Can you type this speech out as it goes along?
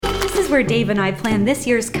where Dave and I plan this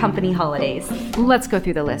year's company holidays. Let's go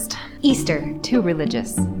through the list. Easter. Too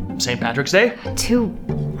religious. St. Patrick's Day? Too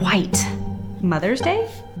white. Mother's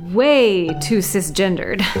Day? Way too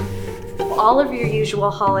cisgendered. All of your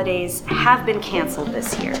usual holidays have been canceled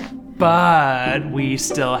this year. But we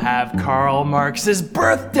still have Karl Marx's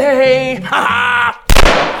birthday!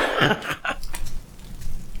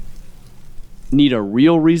 Need a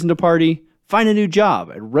real reason to party? Find a new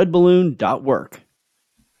job at redballoon.work.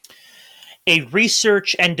 A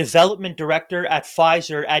research and development director at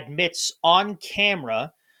Pfizer admits on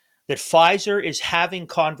camera that Pfizer is having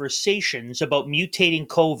conversations about mutating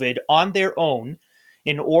COVID on their own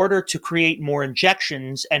in order to create more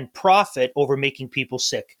injections and profit over making people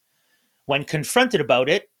sick. When confronted about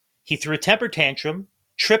it, he threw a temper tantrum,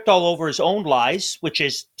 tripped all over his own lies, which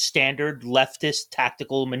is standard leftist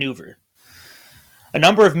tactical maneuver. A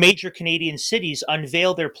number of major Canadian cities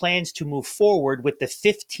unveiled their plans to move forward with the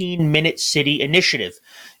 15-minute city initiative.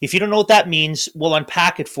 If you don't know what that means, we'll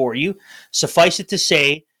unpack it for you. Suffice it to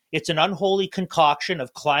say, it's an unholy concoction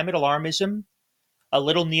of climate alarmism, a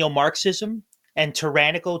little neo-Marxism, and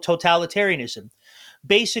tyrannical totalitarianism.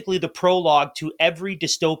 Basically the prologue to every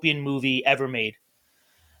dystopian movie ever made.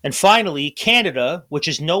 And finally, Canada, which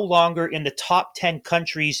is no longer in the top 10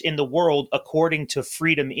 countries in the world according to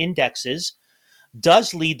freedom indexes,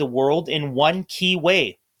 does lead the world in one key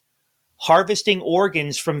way: harvesting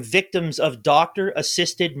organs from victims of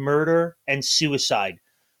doctor-assisted murder and suicide.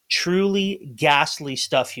 Truly ghastly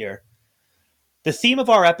stuff here. The theme of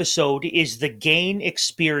our episode is the gain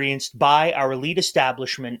experienced by our elite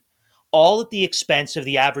establishment, all at the expense of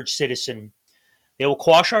the average citizen. They will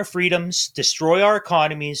quash our freedoms, destroy our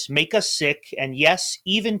economies, make us sick, and yes,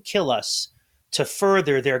 even kill us to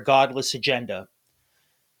further their godless agenda.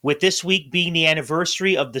 With this week being the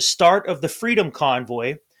anniversary of the start of the Freedom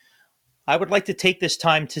Convoy, I would like to take this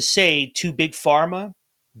time to say to Big Pharma,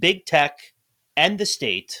 Big Tech, and the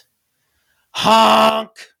state, honk!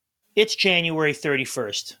 It's January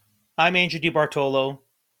 31st. I'm Andrew DiBartolo.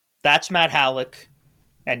 That's Matt Halleck.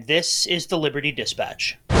 And this is the Liberty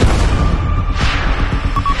Dispatch.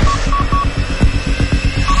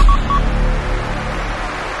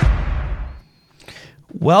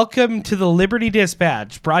 Welcome to the Liberty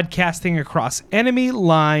Dispatch, broadcasting across enemy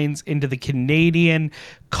lines into the Canadian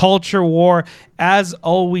culture war. As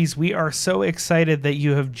always, we are so excited that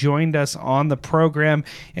you have joined us on the program.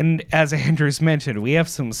 And as Andrew's mentioned, we have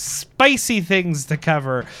some spicy things to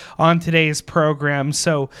cover on today's program.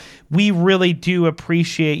 So we really do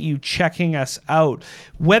appreciate you checking us out.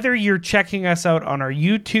 Whether you're checking us out on our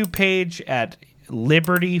YouTube page at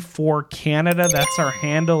Liberty for Canada, that's our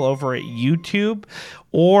handle over at YouTube,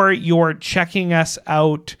 or you're checking us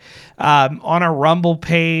out on our Rumble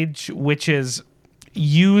page, which is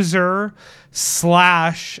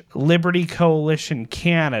user/Liberty Coalition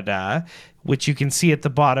Canada, which you can see at the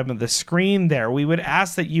bottom of the screen there. We would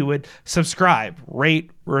ask that you would subscribe,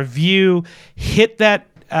 rate, review, hit that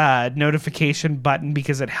notification button,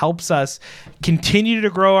 because it helps us continue to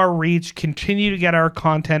grow our reach, continue to get our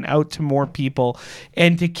content out to more people,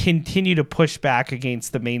 and to continue to push back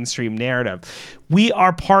against the mainstream narrative. We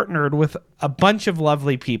are partnered with a bunch of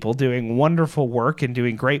lovely people doing wonderful work and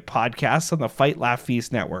doing great podcasts on the Fight Laugh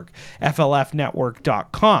Feast Network,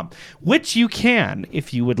 flfnetwork.com, which you can,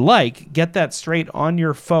 if you would like, get that straight on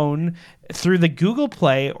your phone through the Google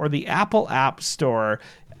Play or the Apple App Store.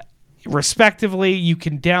 Respectively, you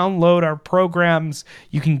can download our programs.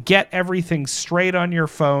 You can get everything straight on your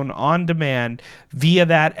phone on demand via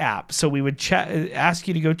that app. So we would ask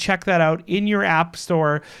you to go check that out in your app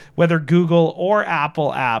store, whether Google or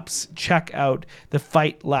Apple apps. Check out the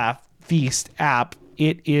Fight Laugh Feast app.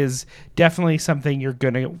 It is definitely something you're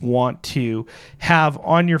going to want to have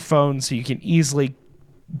on your phone so you can easily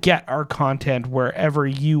get our content wherever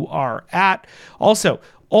you are at. Also,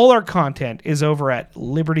 all our content is over at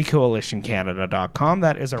libertycoalitioncanada.com.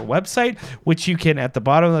 That is our website, which you can, at the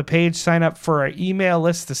bottom of the page, sign up for our email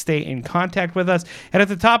list to stay in contact with us. And at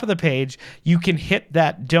the top of the page, you can hit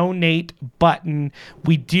that donate button.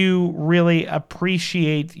 We do really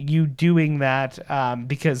appreciate you doing that,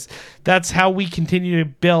 because that's how we continue to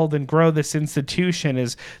build and grow this institution.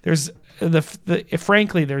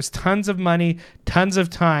 Frankly, there's tons of money, tons of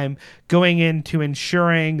time going into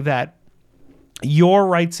ensuring that your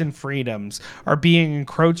rights and freedoms are being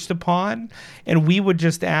encroached upon, and we would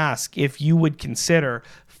just ask if you would consider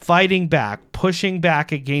fighting back, pushing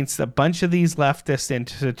back against a bunch of these leftist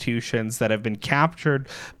institutions that have been captured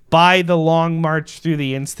by the long march through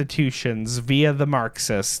the institutions via the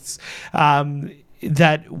Marxists.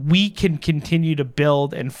 that we can continue to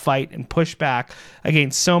build and fight and push back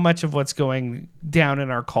against so much of what's going down in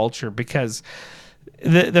our culture, because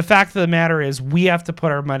the fact of the matter is we have to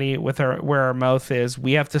put our money where our mouth is.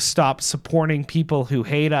 We have to stop supporting people who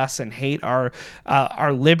hate us and hate our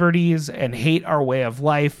liberties and hate our way of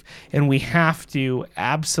life, and we have to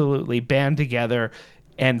absolutely band together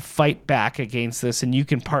and fight back against this. And you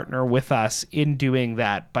can partner with us in doing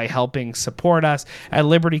that by helping support us at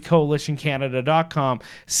libertycoalitioncanada.com,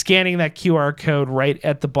 scanning that QR code right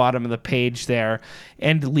at the bottom of the page there,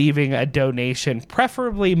 and leaving a donation,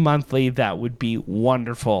 preferably monthly. That would be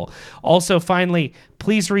wonderful. Also, finally,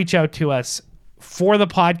 please reach out to us for the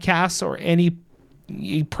podcast or any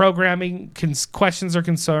programming questions or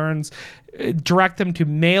concerns. Direct them to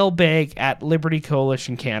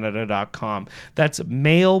mailbag@libertycoalitioncanada.com. That's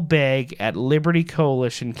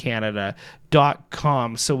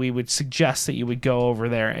mailbag@libertycoalitioncanada.com. So we would suggest that you would go over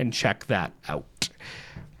there and check that out.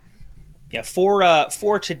 Yeah,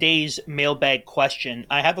 for today's mailbag question,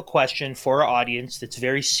 I have a question for our audience that's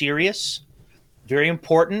very serious, very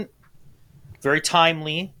important, very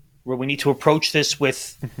timely, where we need to approach this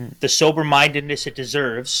with the sober-mindedness it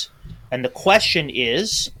deserves. And the question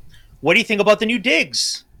is, what do you think about the new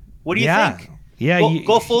digs? What do you think? Yeah,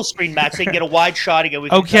 go full screen, Matt, so you can get a wide shot again.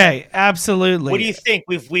 Okay, absolutely. What do you think?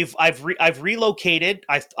 I've relocated.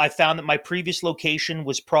 I found that my previous location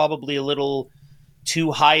was probably a little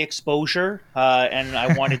too high exposure, and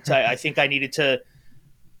I think I needed to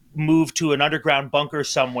move to an underground bunker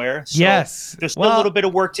somewhere. So yes, there's still a little bit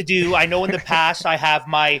of work to do. I know in the past I have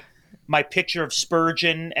my picture of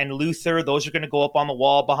Spurgeon and Luther. Those are going to go up on the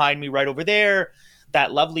wall behind me right over there.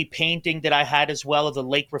 That lovely painting that I had as well of the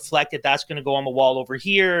lake reflected, that's going to go on the wall over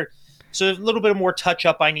here. So a little bit more touch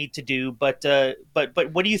up I need to do. But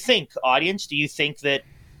what do you think, audience? Do you think that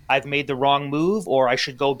I've made the wrong move, or I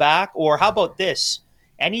should go back? Or how about this?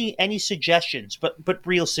 Any suggestions? But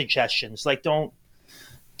real suggestions. Like don't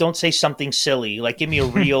say something silly. Like give me a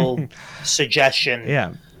real suggestion.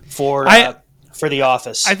 Yeah. For the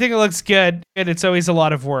office. I think it looks good. It's always a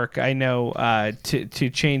lot of work, I know, to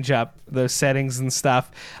change up those settings and stuff.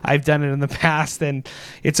 I've done it in the past, and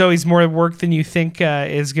it's always more work than you think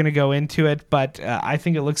is going to go into it. But I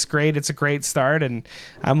think it looks great. It's a great start, and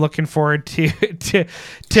I'm looking forward to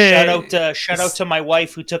shout out to my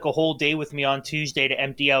wife, who took a whole day with me on Tuesday to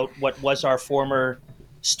empty out what was our former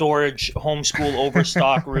storage homeschool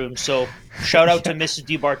overstock room. So shout out to Mrs.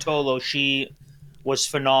 DiBartolo. She was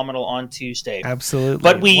phenomenal on Tuesday. Absolutely.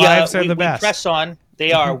 But we press on.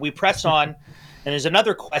 They are. We press on. And there's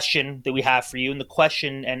another question that we have for you. And the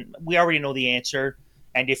question, and we already know the answer.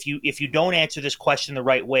 And if you don't answer this question the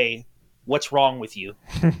right way, what's wrong with you?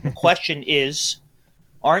 The question is,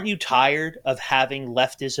 aren't you tired of having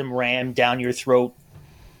leftism rammed down your throat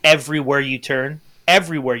everywhere you turn?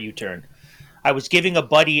 Everywhere you turn. I was giving a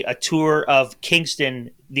buddy a tour of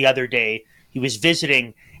Kingston the other day. He was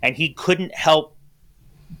visiting, and he couldn't help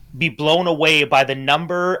be blown away by the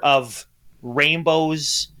number of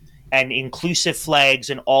rainbows and inclusive flags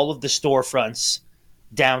in all of the storefronts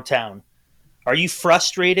downtown. Are you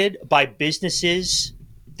frustrated by businesses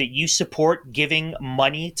that you support giving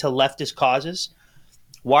money to leftist causes?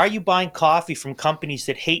 Why are you buying coffee from companies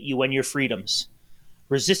that hate you and your freedoms?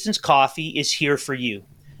 Resistance Coffee is here for you.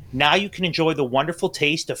 Now you can enjoy the wonderful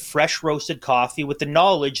taste of fresh roasted coffee with the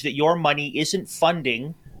knowledge that your money isn't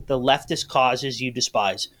funding the leftist causes you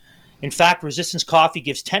despise. In fact, Resistance Coffee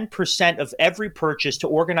gives 10% of every purchase to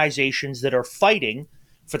organizations that are fighting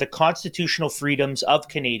for the constitutional freedoms of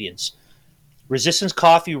Canadians. Resistance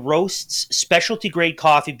Coffee roasts specialty-grade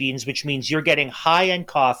coffee beans, which means you're getting high-end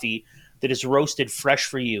coffee that is roasted fresh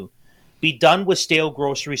for you. Be done with stale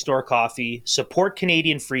grocery store coffee. Support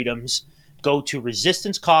Canadian freedoms. Go to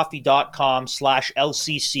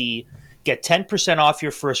resistancecoffee.com/LCC. Get 10% off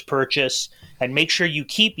your first purchase, and make sure you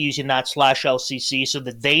keep using that /LCC so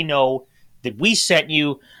that they know that we sent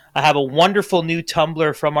you. I have a wonderful new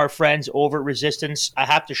tumbler from our friends over at Resistance. I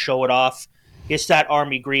have to show it off. It's that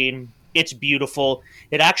army green. It's beautiful.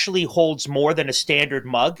 It actually holds more than a standard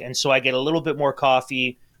mug, and so I get a little bit more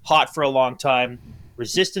coffee, hot for a long time.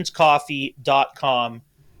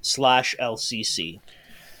 resistancecoffee.com/LCC.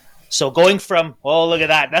 So going from, oh, look at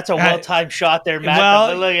that. That's a well-timed shot there, Matt.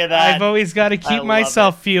 Well, look at that. I've always got to keep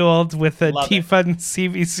myself fueled with a Defund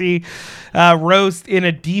CBC roast in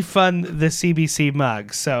a Defund the CBC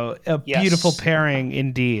mug. So a beautiful pairing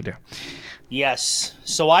indeed. Yes.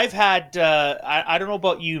 So I've had, I don't know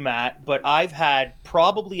about you, Matt, but I've had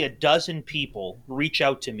probably a dozen people reach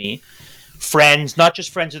out to me, friends, not just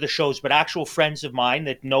friends of the shows, but actual friends of mine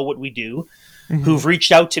that know what we do, who've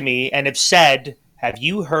reached out to me and have said, have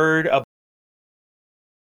you heard about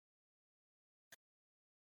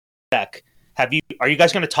spec. Are you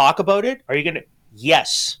guys going to talk about it? Are you going to?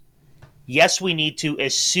 Yes, we need to.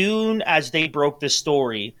 As soon as they broke the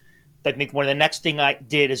story, I think one of the next thing I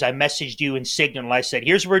did is I messaged you in Signal. I said,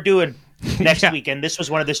 "Here's what we're doing next week," and this was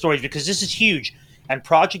one of the stories because this is huge. And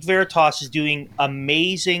Project Veritas is doing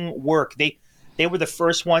amazing work. They were the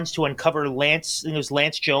first ones to uncover Lance. I think it was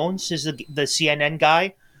Lance Jones, is the CNN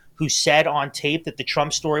guy who said on tape that the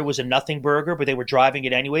Trump story was a nothing burger, but they were driving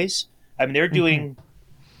it anyways. I mean,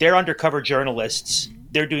 they're undercover journalists.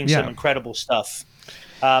 They're doing some incredible stuff.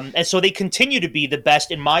 And so they continue to be the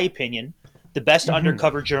best, in my opinion, the best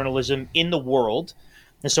undercover journalism in the world.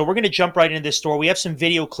 And so we're going to jump right into this story. We have some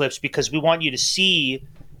video clips because we want you to see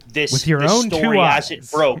this, with your this own story two as eyes.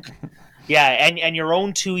 it broke. Yeah, and your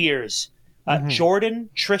own 2 ears. Jordan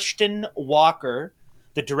Tristan Walker,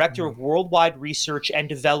 the Director of Worldwide Research and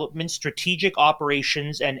Development, Strategic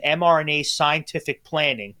Operations, and mRNA Scientific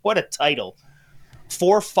Planning. What a title.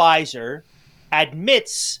 For Pfizer,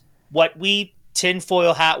 admits what we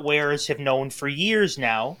tinfoil hat wearers have known for years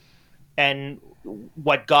now, and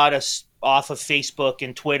what got us off of Facebook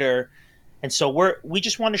and Twitter. And so we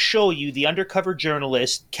just want to show you the undercover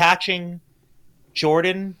journalist catching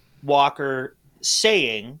Jordan Walker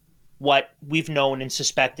saying what we've known and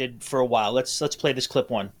suspected for a while. Let's play this clip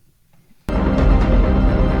one.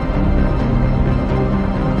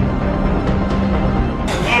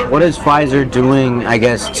 What is Pfizer doing, I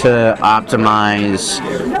guess, to optimize,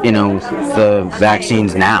 the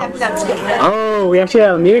vaccines now? Oh, we actually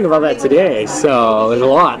have a meeting about that today, so there's a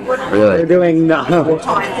lot. Really? We're doing, I don't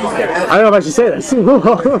know if I should say this.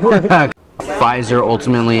 Pfizer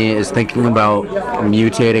ultimately is thinking about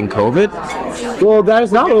mutating COVID? Well, that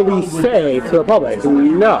is not what we say to the public.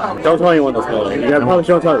 No, don't tell anyone this. You probably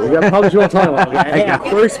shouldn't tell anyone. You probably shouldn't tell anyone. Okay?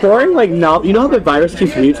 We're exploring, now, you know how the virus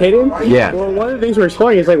keeps mutating? Yeah. Well, one of the things we're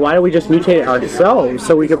exploring is, why don't we just mutate it ourselves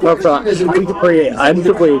so we can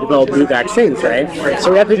preemptively develop new vaccines, right?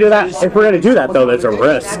 So we have to do that. If we're going to do that, though, there's a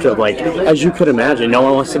risk of, as you could imagine, no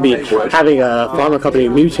one wants to be having a pharma company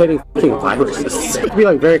mutating viruses. You have to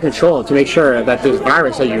be, very controlled to make sure that this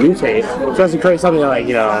virus that you mutate doesn't create something that,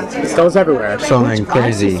 goes everywhere. Something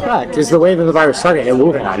crazy. Is the way that the virus started in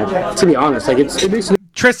Wuhan. To be honest, it makes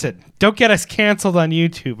Tristan, don't get us canceled on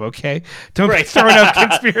YouTube, okay? Don't be throwing out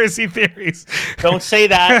conspiracy theories. Don't say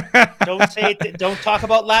that. Don't say it. Don't talk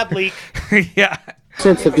about lab leak. Yeah.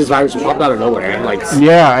 sense that this virus popped out of nowhere.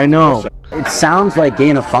 Yeah, I know. It sounds like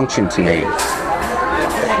gain of function to me.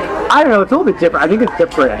 I don't know. It's a little bit different. I think it's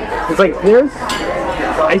different.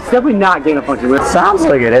 It's definitely not gain of function. It sounds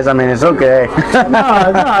like it is. I mean, it's okay.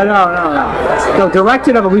 No.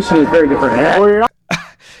 Directed evolution is very different.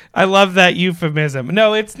 I love that euphemism.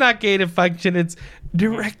 No, it's not gain of function. It's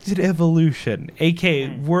directed evolution,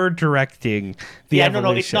 aka we're directing the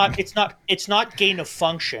evolution. No. It's not gain of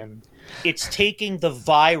function. It's taking the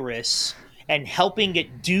virus and helping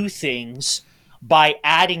it do things by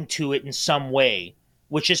adding to it in some way,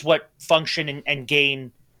 which is what function and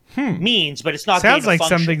gain means, but it's not. Sounds like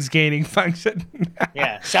function. Something's gaining function.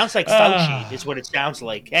 Yeah, sounds like Fauci is what it sounds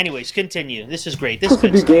like. Anyways, continue. This is great. This is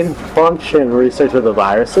you gain function research with the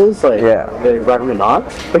viruses, they recommend not.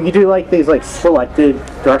 But you do these selected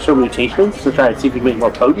directional mutations to try to see if you can make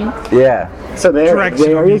more potent. Yeah. So there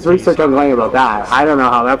is research ongoing about that. I don't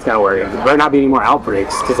know how that's gonna work. There better not be any more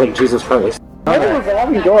outbreaks because Jesus Christ. It's a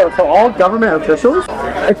revolving door for all government officials.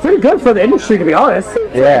 It's pretty good for the industry, to be honest.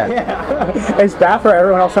 Yeah. It's bad for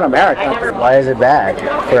everyone else in America. Why is it bad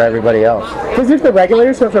for everybody else? Because if the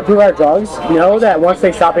regulators who have to approve our drugs know that once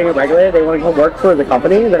they stop being regulated, they want to go work for the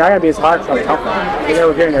company, they're not going to be as hard for the company.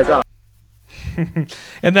 They're doing their job.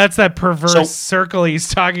 And that's that perverse circle he's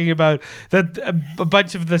talking about, that a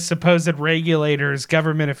bunch of the supposed regulators,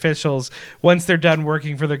 government officials, once they're done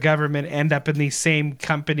working for the government, end up in these same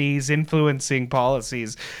companies influencing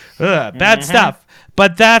policies. Bad stuff.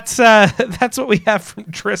 But that's what we have from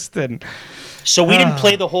Tristan. So we didn't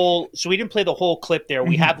play the whole. So we didn't play the whole clip there.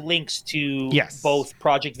 We have links to both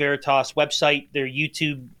Project Veritas website, their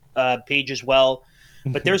YouTube page as well.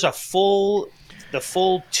 But there's the full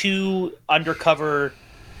 2 undercover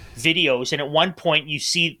videos, and at one point you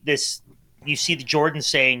see the Jordan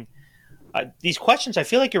saying, "These questions, I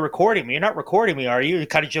feel like you're recording me. You're not recording me, are you?" You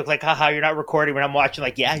kind of joke like, "Haha, you're not recording me." And I'm watching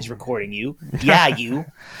like, "Yeah, he's recording you. Yeah, you."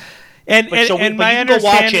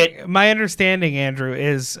 My understanding, Andrew,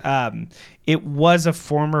 is it was a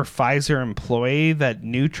former Pfizer employee that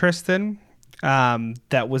knew Tristan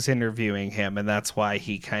that was interviewing him, and that's why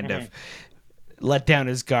he kind of let down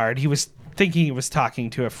his guard. He was thinking he was talking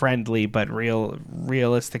to a friendly, but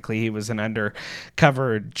realistically, he was an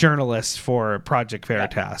undercover journalist for Project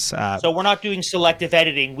Veritas. So we're not doing selective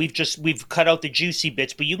editing. We've cut out the juicy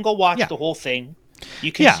bits, but you can go watch the whole thing.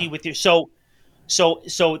 You can see with your so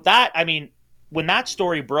that, I mean, when that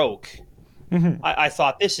story broke, I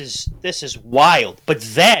thought this is wild. But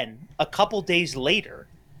then a couple days later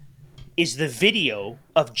is the video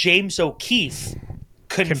of James O'Keefe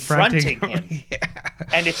confronting him.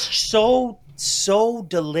 And it's so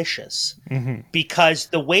delicious because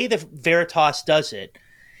the way that Veritas does it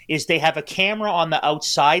is they have a camera on the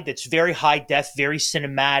outside that's very high def, very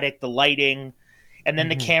cinematic, the lighting, and then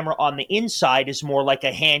the camera on the inside is more like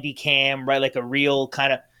a handy cam, right? Like a real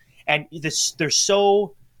kind of, and they're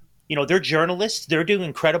so, they're journalists, they're doing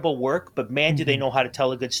incredible work, but man, do they know how to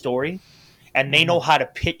tell a good story. And they know how to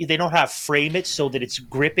they know how to frame it so that it's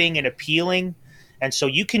gripping and appealing. And so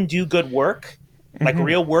you can do good work, like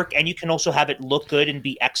real work, and you can also have it look good and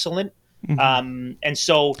be excellent. And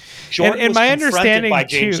so Jordan was confronted by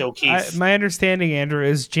James O'Keefe. My understanding, Andrew,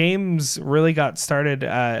 is James really got started.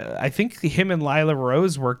 I think him and Lila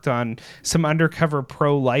Rose worked on some undercover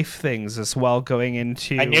pro-life things as well, going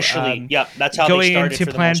into initially. That's how going they started into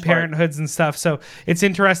for the Planned most part. Parenthoods and stuff. So it's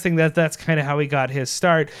interesting that that's kind of how he got his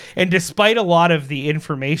start. And despite a lot of the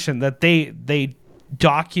information that they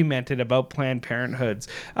documented about Planned Parenthoods,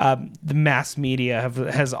 the mass media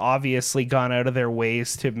has obviously gone out of their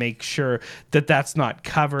ways to make sure that that's not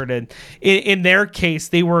covered. And in their case,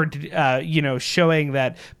 they were, showing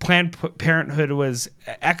that Planned Parenthood was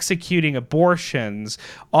executing abortions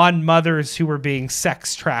on mothers who were being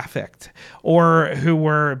sex trafficked or who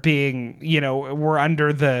were being, were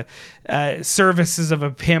under the services of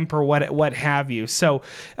a pimp or what have you. So,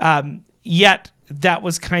 yet that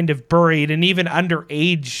was kind of buried, and even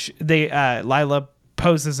underage, Lila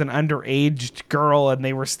poses an underage girl, and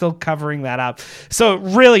they were still covering that up. So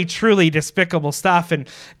really, truly despicable stuff. And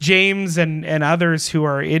James and others who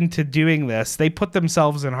are into doing this, they put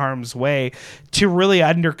themselves in harm's way to really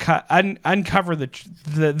uncover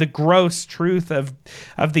the gross truth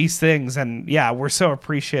of these things. And yeah, we're so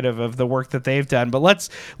appreciative of the work that they've done. But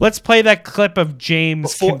let's play that clip of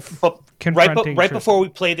James Right before we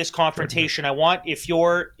play this confrontation, I want, if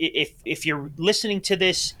you're listening to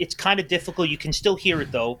this, it's kind of difficult. You can still hear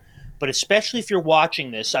it though, but especially if you're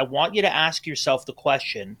watching this, I want you to ask yourself the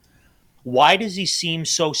question: why does he seem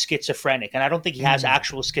so schizophrenic? And I don't think he has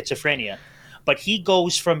actual schizophrenia, but he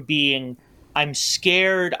goes from being, I'm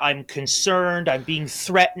scared, I'm concerned, I'm being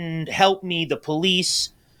threatened, help me, the police,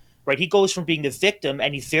 right? He goes from being the victim,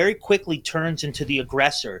 and he very quickly turns into the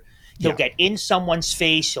aggressor. He'll get in someone's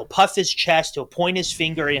face, he'll puff his chest, he'll point his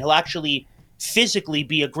finger, and he'll actually physically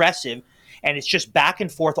be aggressive. And it's just back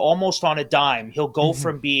and forth almost on a dime. He'll go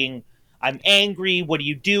from being, I'm angry, what are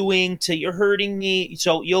you doing, to you're hurting me.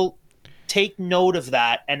 So you'll take note of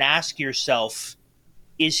that and ask yourself,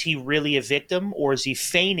 is he really a victim or is he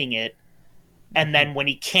feigning it? And then when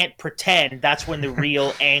he can't pretend, that's when the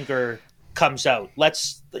real anger comes out.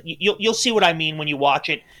 You'll see what I mean when you watch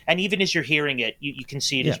it, and even as you're hearing it, you can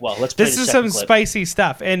see it as well. Let's play this is some clip. Spicy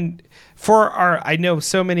stuff. And for I know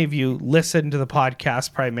so many of you listen to the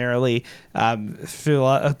podcast primarily.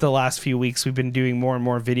 For the last few weeks, we've been doing more and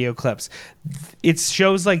more video clips. It's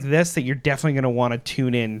shows like this that you're definitely going to want to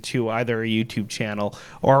tune in to either a YouTube channel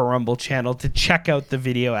or a Rumble channel to check out the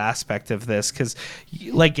video aspect of this, because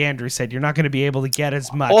like Andrew said, you're not going to be able to get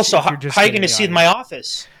as much. Also, if you're just how are you going to see in my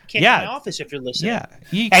office? Can't in my office if you're listening.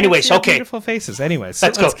 Yeah. Anyways, okay. Beautiful faces. Anyways,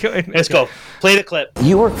 let's go. Play the clip.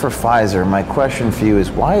 You work for Pfizer. My question for you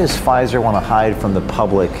is, why does Pfizer want to hide from the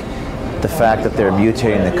public the fact that they're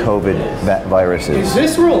mutating the COVID viruses? Is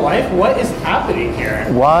this real life? What is happening here?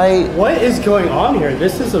 Why? What is going on here?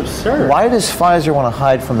 This is absurd. Why does Pfizer want to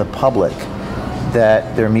hide from the public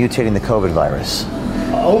that they're mutating the COVID virus?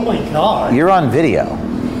 Oh my God. You're on video.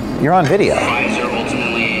 Pfizer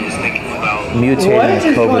ultimately is thinking about mutating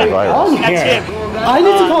the COVID virus. That's it. I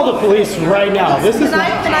need to call the police right now.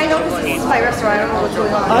 Can I know this is my restaurant? I don't know what's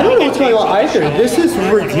going on. I don't know what's going on either. This is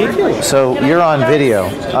ridiculous. So you're on video.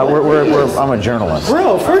 I'm a journalist.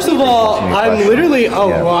 Bro, first of all, I'm literally a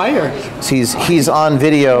liar. He's on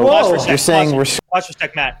video. You're saying we're... Watch for a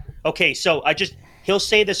sec, Matt. Okay, so he'll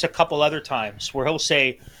say this a couple other times where he'll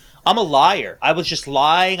say, I'm a liar. I was just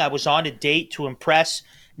lying. I was on a date to impress.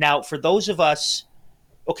 Now, for those of us,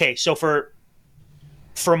 okay, so for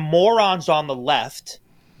morons on the left,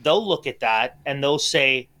 they'll look at that and they'll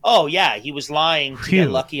say, oh, yeah, he was lying to get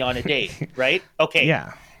lucky on a date, right? Okay.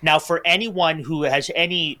 Yeah. Now, for anyone who has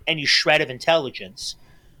any shred of intelligence,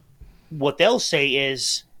 what they'll say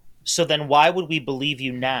is, so then why would we believe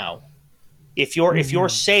you now? If you're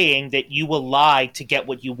saying that you will lie to get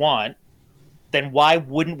what you want, then why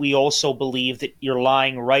wouldn't we also believe that you're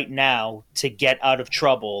lying right now to get out of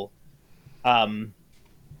trouble?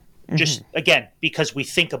 Just again, because we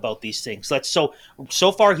think about these things.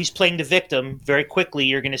 So far he's playing the victim. Very quickly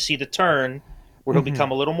you're going to see the turn where he'll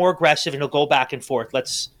become a little more aggressive and he'll go back and forth.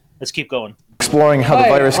 Let's keep going. Exploring how the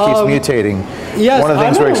virus keeps mutating. Yes, one of the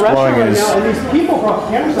things we're exploring is is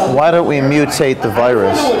why don't we mutate the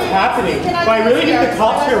virus? I don't know what's happening, but I really need the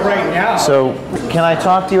cops here right now. So, can I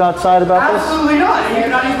talk to you outside about this? Absolutely not. You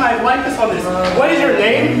cannot use my likeness on this. What is your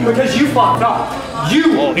name? Because you fucked up.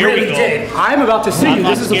 You here really we go. did. I'm about to sue you. I'm not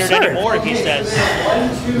This is scared absurd. anymore, he says.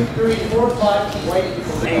 1, 2, 3, 4, 5 white.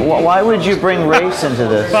 Why would you bring race into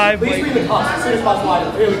this? Please bring the cops as soon as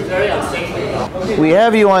possible. It was very unsafe. We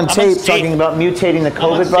have you on tape unsafe. talking about mutating the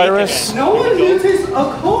COVID virus. No one mutates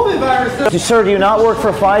a COVID virus. Sir, do you not work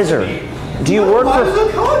for Pfizer? Do you work I was for?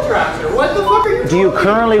 a contractor. What the fuck are you Do you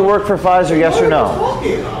currently work for Pfizer? Yes or no?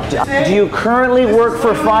 Do you currently work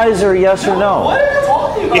for Pfizer? Yes or no? What are you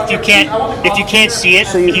talking about? If you can't see it,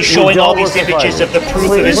 So you- he's you showing don't all these work for images Pfizer. of the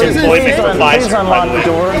proof of his Please employment for please Pfizer. By unlock the the way.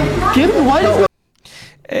 door. Give him what?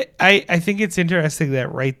 I think it's interesting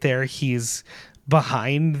that right there he's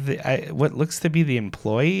behind what looks to be the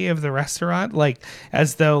employee of the restaurant, like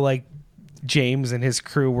as though like James and his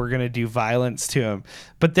crew were going to do violence to him.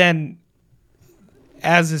 But then,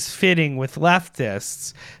 as is fitting with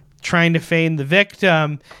leftists trying to feign the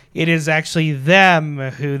victim, it is actually them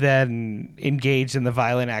who then engage in the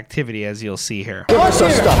violent activity, as you'll see here. So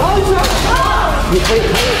stop.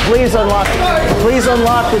 Please unlock. Please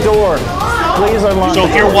unlock the door. Please unlock. So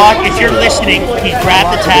if you're listening, he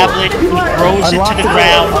grabbed the tablet, he throws it to the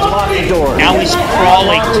ground. Unlock the door. Now he's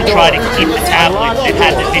crawling to try to keep the tablet that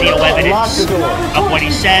had the video evidence of what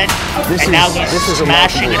he said, and now he's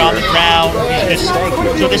smashing it on the ground.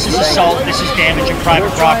 So this is assault, this is damage of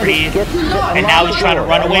private property, and now he's trying to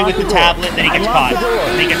run away with the tablet, then he gets caught,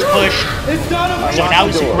 then he gets pushed. So now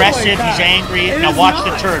he's aggressive, he's angry. Now watch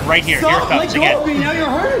the turn right here. Here it comes again. Now you're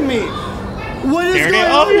hurting me. What is There it going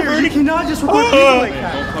is. on Oh, you're here? hurting. You cannot just record people like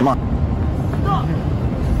that. Come on.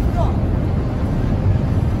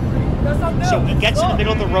 So he gets in the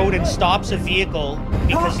middle of the road and stops a vehicle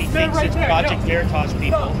because he thinks it's Project Veritas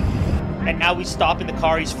people. And now he's stopping the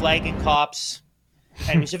car, he's flagging cops.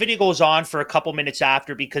 And the video goes on for a couple minutes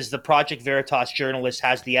after because the Project Veritas journalist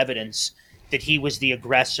has the evidence that he was the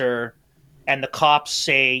aggressor. And the cops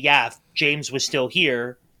say, yeah, if James was still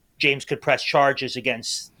here, James could press charges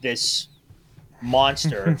against this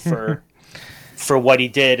monster for what he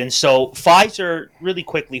did. And so Pfizer, really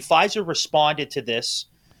quickly, Pfizer responded to this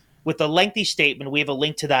with a lengthy statement. We have a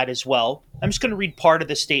link to that as well. I'm just going to read part of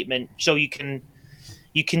the statement so you can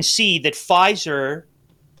see that Pfizer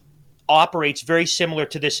operates very similar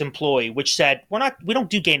to this employee, which said, we don't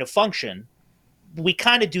do gain of function. We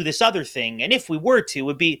kind of do this other thing. And if we were to, it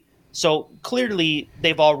would be, so clearly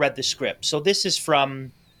they've all read the script. So this is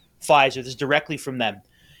from Pfizer. This is directly from them.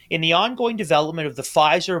 In the ongoing development of the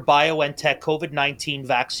Pfizer-BioNTech COVID-19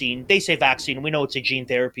 vaccine, they say vaccine, we know it's a gene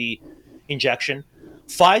therapy injection,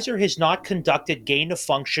 Pfizer has not conducted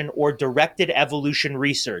gain-of-function or directed evolution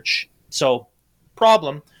research. So,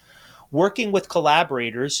 problem, working with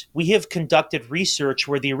collaborators, we have conducted research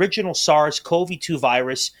where the original SARS-CoV-2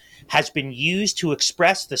 virus has been used to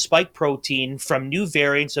express the spike protein from new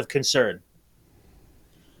variants of concern.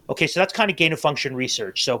 Okay, so that's kind of gain-of-function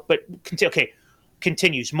research. So, but, okay,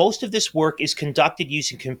 continues. Most of this work is conducted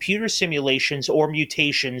using computer simulations or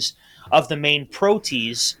mutations of the main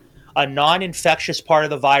protease, a non-infectious part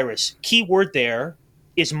of the virus. Key word there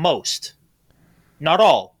is most. Not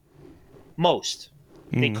all. Most.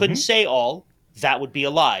 They couldn't say all. That would be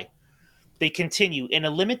a lie. They continue. In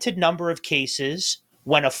a limited number of cases,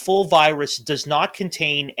 when a full virus does not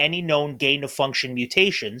contain any known gain-of-function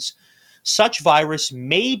mutations, such virus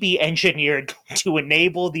may be engineered to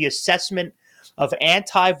enable the assessment of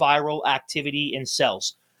antiviral activity in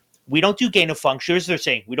cells. We don't do gain of function. Here's what they're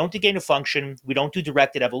saying. We don't do gain of function. We don't do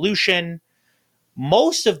directed evolution.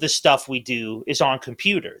 Most of the stuff we do is on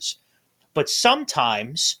computers. But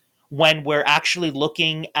sometimes when we're actually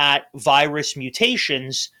looking at virus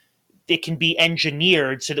mutations, it can be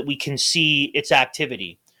engineered so that we can see its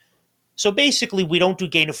activity. So basically, we don't do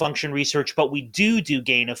gain of function research, but we do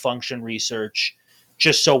gain of function research,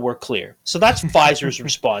 just so we're clear. So that's Pfizer's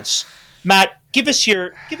response. Matt, give us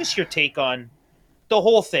your take on the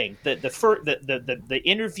whole thing, the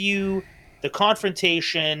interview, the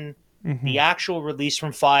confrontation, the actual release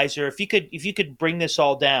from Pfizer. If you could bring this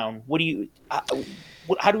all down,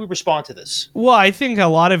 how do we respond to this? Well, I think a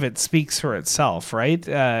lot of it speaks for itself, right?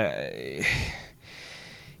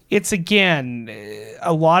 it's again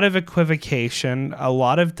a lot of equivocation, a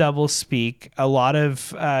lot of doublespeak, a lot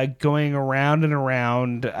of going around and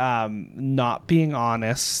around, not being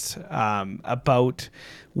honest about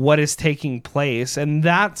what is taking place. And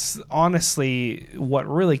that's honestly what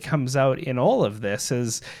really comes out in all of this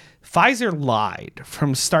is Pfizer lied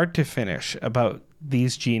from start to finish about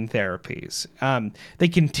these gene therapies. They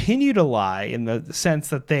continue to lie in the sense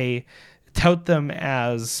that they tout them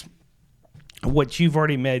as what you've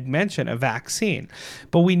already made mention, a vaccine.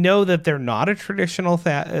 But we know that they're not a traditional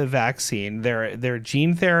vaccine. They're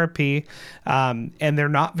gene therapy, and they're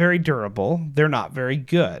not very durable. They're not very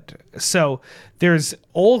good. So there's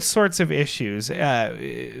all sorts of issues.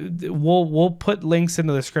 We'll put links in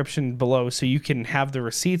the description below so you can have the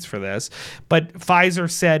receipts for this. But Pfizer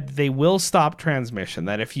said they will stop transmission,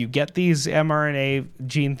 that if you get these mRNA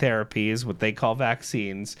gene therapies, what they call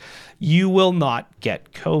vaccines, you will not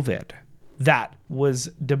get COVID. That was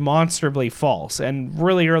demonstrably false. And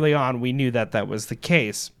really early on, we knew that that was the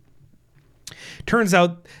case. Turns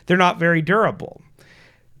out they're not very durable.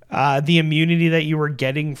 The immunity that you were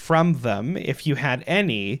getting from them, if you had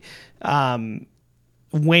any,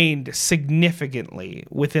 waned significantly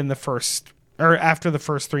within the first or after the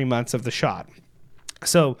first 3 months of the shot.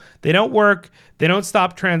 So they don't work. They don't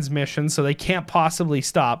stop transmission. So they can't possibly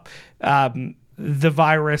stop the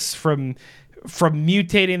virus from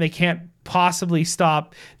mutating. They can't possibly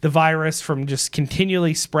stop the virus from just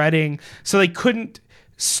continually spreading. So they couldn't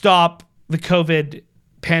stop the COVID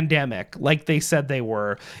pandemic like they said they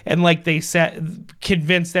were, and like they said,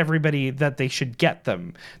 convinced everybody that they should get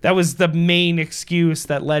them. That was the main excuse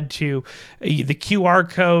that led to the QR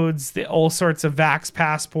codes, all sorts of vax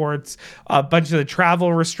passports, a bunch of the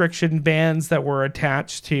travel restriction bans that were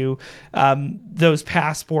attached to those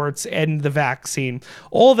passports and the vaccine.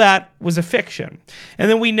 All that was a fiction.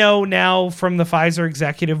 And then we know now from the Pfizer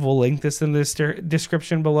executive, we'll link this in this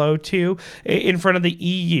description below too, in front of the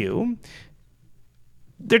EU,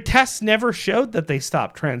 their tests never showed that they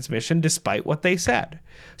stopped transmission despite what they said.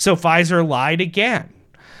 So Pfizer lied again.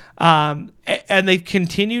 And they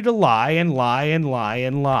continue to lie and lie and lie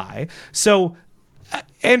and lie. So,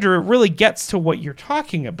 Andrew, it really gets to what you're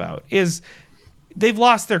talking about, is they've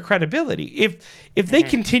lost their credibility. If they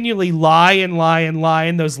continually lie and lie and lie,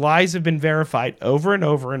 and those lies have been verified over and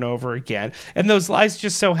over and over again, and those lies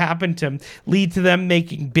just so happen to lead to them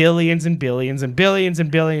making billions and billions and billions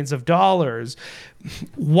and billions of dollars,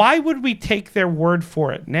 why would we take their word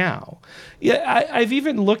for it now? Yeah, I've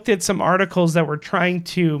even looked at some articles that were trying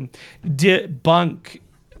to debunk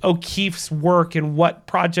O'Keefe's work and what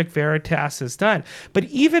Project Veritas has done. But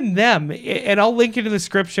even them, and I'll link in the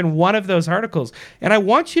description one of those articles, and I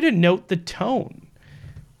want you to note the tone.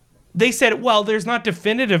 They said, well, there's not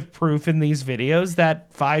definitive proof in these videos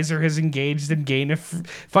that Pfizer has engaged in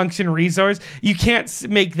gain-of-function resource. You can't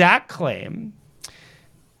make that claim.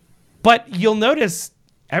 But you'll notice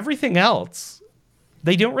everything else,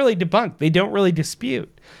 they don't really debunk. They don't really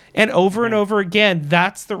dispute. And over again,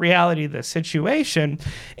 that's the reality of the situation.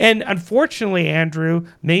 And unfortunately, Andrew,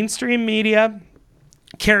 mainstream media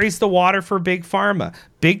carries the water for big pharma.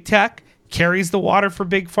 Big tech carries the water for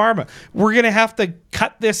big pharma. We're going to have to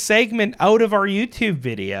cut this segment out of our YouTube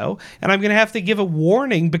video, and I'm going to have to give a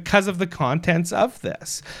warning because of the contents of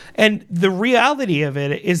this. And the reality of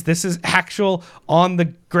it is this is actual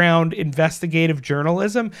on-the-ground investigative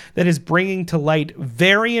journalism that is bringing to light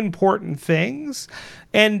very important things.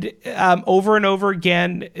 And over and over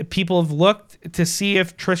again, people have looked to see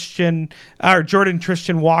if Jordan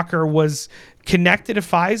Christian Walker was connected to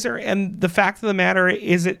Pfizer, and the fact of the matter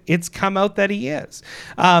is it's come out that he is.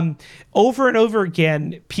 Over and over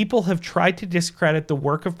again, people have tried to discredit the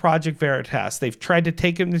work of Project Veritas. They've tried to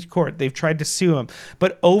take him to court. They've tried to sue him.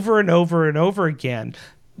 But over and over and over again,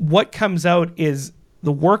 what comes out is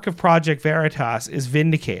the work of Project Veritas is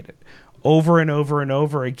vindicated over and over and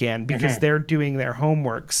over again because they're doing their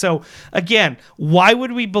homework. So again, why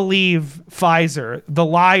would we believe Pfizer, the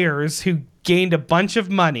liars who gained a bunch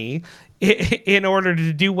of money in order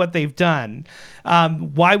to do what they've done?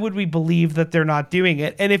 Why would we believe that they're not doing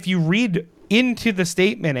it? And if you read into the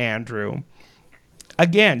statement, Andrew,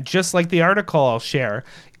 again, just like the article I'll share,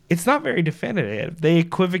 it's not very definitive. They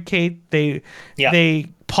equivocate,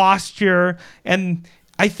 they posture, and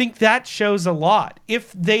I think that shows a lot.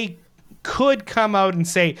 If they could come out and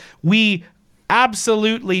say, we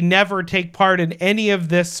absolutely never take part in any of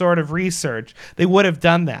this sort of research, they would have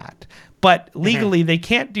done that. But legally, they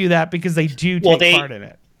can't do that because they do take part in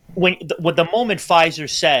it. When the moment Pfizer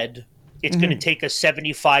said it's going to take us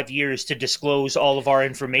 75 years to disclose all of our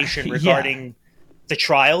information regarding the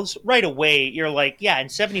trials, right away, you're like, yeah, in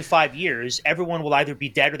 75 years, everyone will either be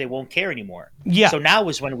dead or they won't care anymore. Yeah. So now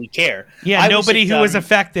is when we care. Yeah, nobody who was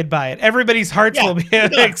affected by it. Everybody's hearts will be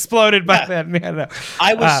exploded by that. Yeah, no.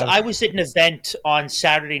 I was at an event on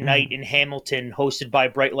Saturday night in Hamilton hosted by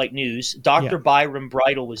Bright Light News. Dr. Byram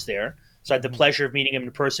Bridle was there. So I had the pleasure of meeting him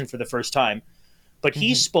in person for the first time. But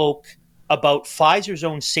he spoke about Pfizer's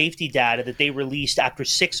own safety data that they released after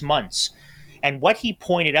 6 months. And what he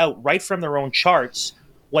pointed out right from their own charts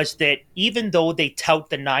was that even though they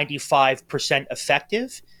tout the 95%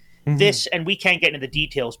 effective, this, and we can't get into the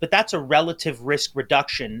details, but that's a relative risk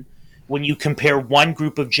reduction when you compare one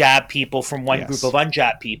group of jab people from one group of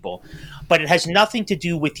unjab people. But it has nothing to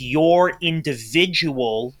do with your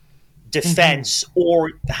individual defense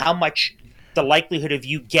or how much the likelihood of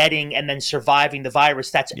you getting and then surviving the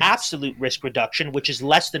virus. That's absolute risk reduction, which is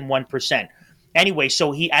less than 1%. Anyway,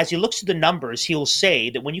 so as he looks at the numbers, he'll say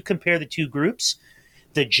that when you compare the two groups,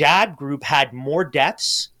 the jab group had more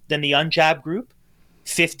deaths than the unjab group,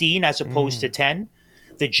 15 as opposed to 10.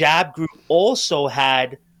 The jab group also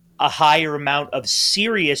had a higher amount of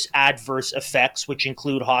serious adverse effects, which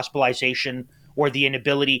include hospitalization or the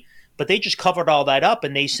inability. But they just covered all that up,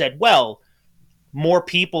 and they said, well, more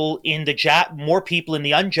people in the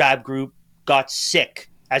unjab group got sick,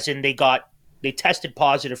 as in they tested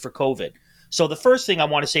positive for COVID. So the first thing I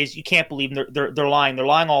want to say is you can't believe them. They're lying. They're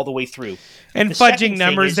lying all the way through. And fudging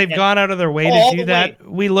numbers, they've gone out of their way to do that.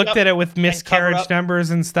 We looked at it with miscarriage numbers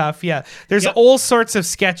and stuff. Yeah, there's all sorts of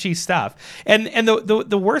sketchy stuff. And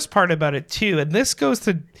the worst part about it too, and this goes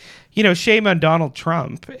to, shame on Donald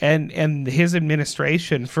Trump and his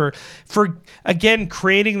administration for again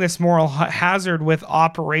creating this moral hazard with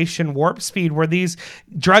Operation Warp Speed, where these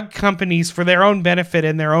drug companies, for their own benefit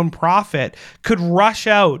and their own profit, could rush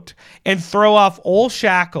out and throw off all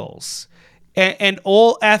shackles and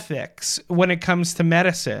all ethics when it comes to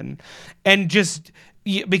medicine, and just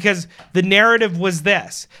because the narrative was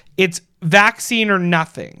this: it's vaccine or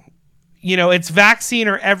nothing. It's vaccine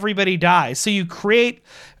or everybody dies. So you create,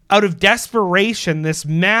 out of desperation, this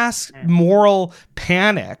mass moral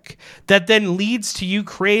panic that then leads to you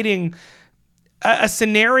creating a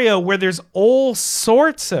scenario where there's all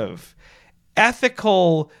sorts of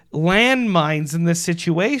ethical landmines in this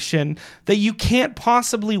situation that you can't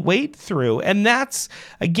possibly wade through. And that's,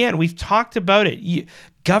 again, we've talked about it.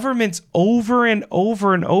 Governments over and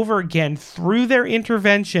over and over again, through their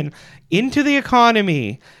intervention into the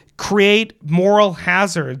economy, create moral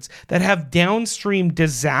hazards that have downstream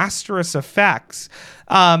disastrous effects.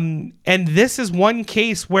 And this is one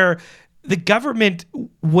case where the government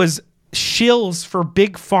was shills for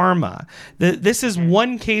big pharma. This is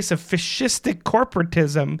one case of fascistic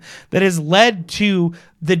corporatism that has led to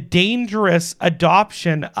the dangerous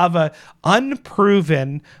adoption of a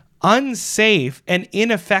unproven, unsafe, and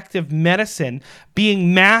ineffective medicine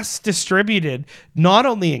being mass distributed not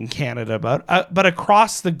only in Canada but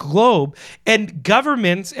across the globe, and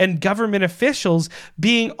governments and government officials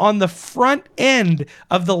being on the front end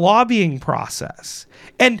of the lobbying process.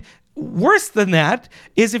 And worse than that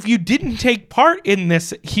is, if you didn't take part in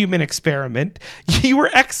this human experiment, you were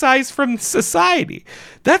excised from society.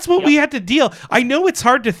 That's what we had to deal. I know it's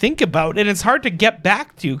hard to think about and it's hard to get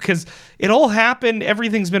back to because it all happened.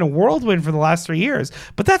 Everything's been a whirlwind for the last 3 years,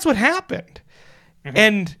 but that's what happened.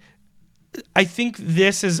 And I think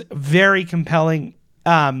this is very compelling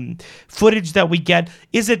footage that we get.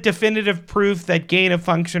 Is it definitive proof that gain of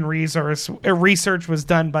function research was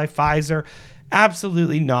done by Pfizer?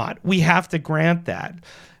 Absolutely not. We have to grant that.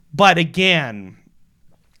 But again,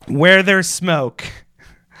 where there's smoke,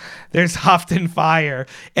 there's often fire.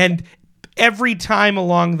 And every time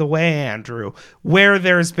along the way, Andrew, where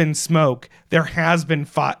there's been smoke, there has been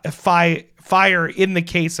fire in the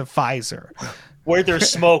case of Pfizer. Where there's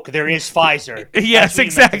smoke, there is Pfizer. Yes,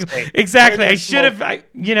 exactly. Exactly. I should have,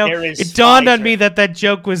 it dawned on me that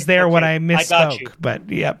joke was there when I misspoke. But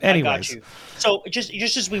yeah, anyways. So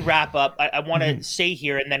just as we wrap up, I want to say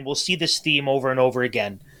here, and then we'll see this theme over and over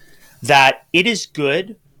again, that it is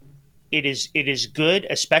good. It is good,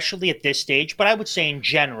 especially at this stage. But I would say in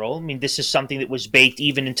general, this is something that was baked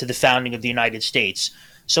even into the founding of the United States.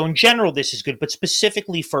 So in general, this is good. But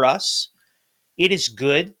specifically for us, it is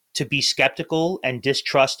good to be skeptical and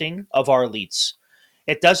distrusting of our elites.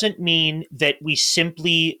 It doesn't mean that we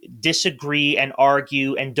simply disagree and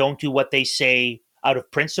argue and don't do what they say out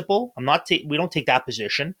of principle. We don't take that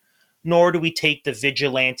position, nor do we take the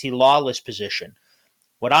vigilante lawless position.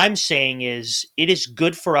 What I'm saying is it is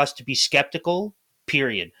good for us to be skeptical,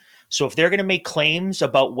 period. So if they're going to make claims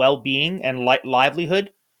about well-being and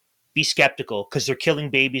livelihood, be skeptical, because they're killing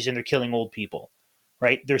babies and they're killing old people,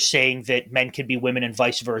 right? They're saying that men can be women and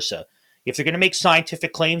vice versa. If they're going to make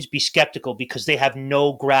scientific claims, be skeptical because they have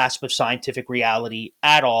no grasp of scientific reality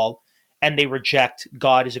at all, and they reject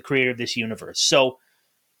God as a creator of this universe. So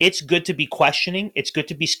it's good to be questioning. It's good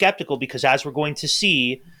to be skeptical because, as we're going to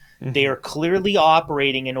see, they are clearly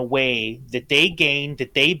operating in a way that they gain,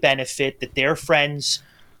 that they benefit, that their friends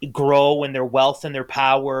grow in their wealth and their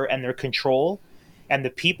power and their control. And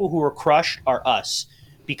the people who are crushed are us,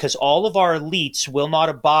 because all of our elites will not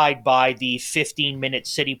abide by the 15-minute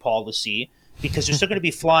city policy because they're still going to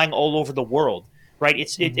be flying all over the world, right?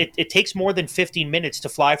 It takes more than 15 minutes to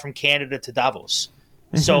fly from Canada to Davos.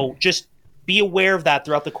 So just be aware of that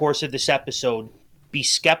throughout the course of this episode. Be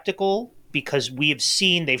skeptical, because we have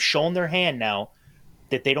seen, they've shown their hand now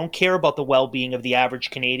that they don't care about the well-being of the average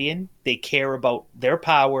Canadian. They care about their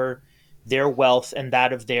power, their wealth, and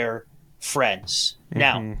that of their friends.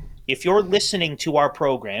 Now, if you're listening to our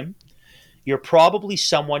program, you're probably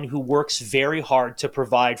someone who works very hard to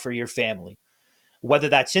provide for your family. Whether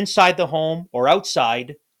that's inside the home or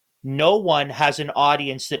outside, no one has an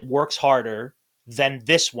audience that works harder than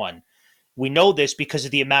this one. We know this because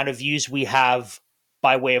of the amount of views we have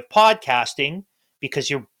by way of podcasting, because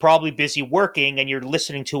you're probably busy working and you're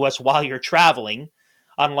listening to us while you're traveling,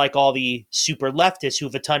 unlike all the super leftists who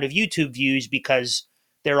have a ton of YouTube views because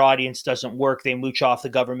their audience doesn't work. They mooch off the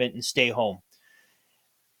government and stay home.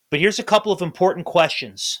 But here's a couple of important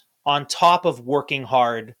questions on top of working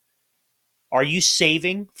hard. Are you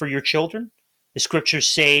saving for your children? The scriptures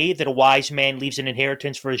say that a wise man leaves an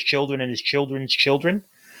inheritance for his children and his children's children.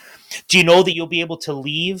 Do you know that you'll be able to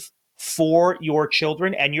leave for your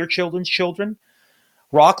children and your children's children?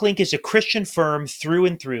 Rocklink is a Christian firm through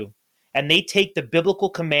and through, and they take the biblical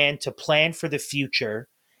command to plan for the future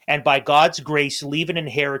and by God's grace leave an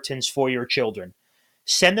inheritance for your children.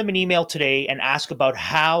 Send them an email today and ask about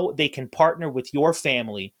how they can partner with your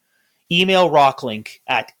family. Email Rocklink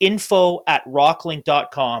at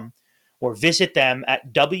info@rocklink.com or visit them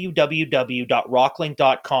at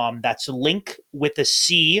www.rocklink.com. That's link with a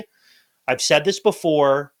C. I've said this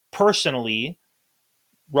before. Personally,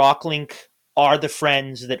 Rocklink are the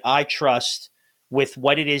friends that I trust with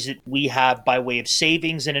what it is that we have by way of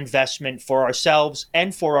savings and investment for ourselves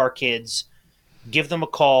and for our kids. Give them a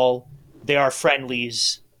call. They are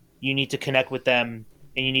friendlies. You need to connect with them,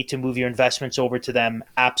 and you need to move your investments over to them.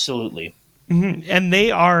 Absolutely. And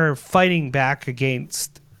they are fighting back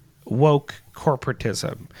against woke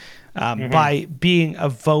corporatism by being a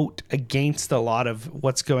vote against a lot of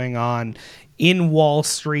what's going on in Wall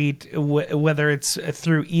Street, whether it's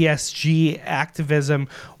through ESG activism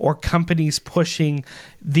or companies pushing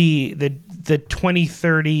the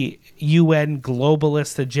 2030 UN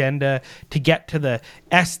globalist agenda to get to the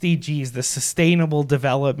SDGs, the Sustainable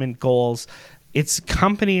Development Goals. It's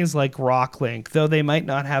companies like Rocklink, though they might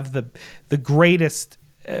not have the greatest,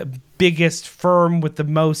 biggest firm with the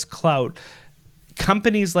most clout,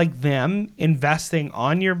 companies like them investing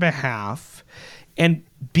on your behalf and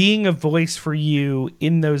being a voice for you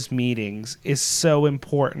in those meetings is so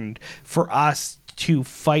important for us to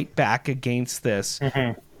fight back against this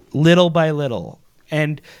little by little,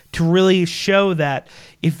 and to really show that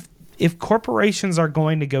if corporations are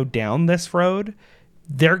going to go down this road,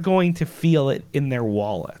 they're going to feel it in their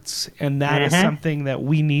wallets. And that is something that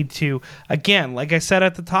we need to, again, like I said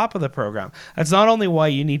at the top of the program, that's not only why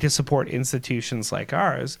you need to support institutions like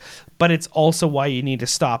ours, but it's also why you need to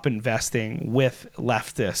stop investing with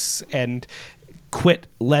leftists and quit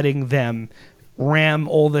letting them ram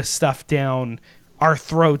all this stuff down our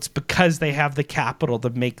throats because they have the capital to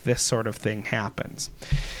make this sort of thing happen.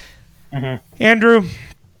 Andrew,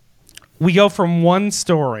 we go from one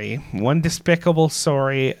story, one despicable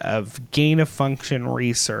story of gain-of-function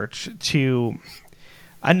research, to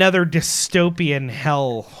another dystopian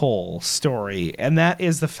hellhole story, and that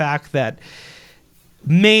is the fact that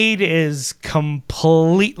MAID is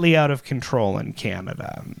completely out of control in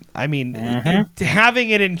Canada. I mean,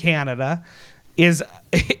 having it in Canada is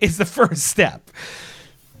the first step.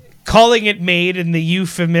 Calling it MAID in the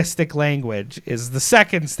euphemistic language is the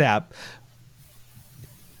second step.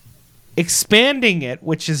 Expanding it,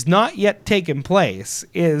 which has not yet taken place,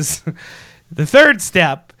 is the third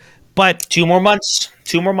step. But 2 more months.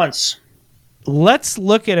 2 more months. Let's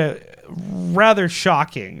look at a rather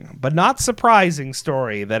shocking but not surprising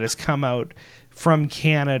story that has come out from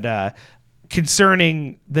Canada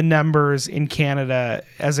concerning the numbers in Canada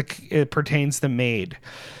as it pertains to MAID.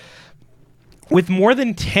 With more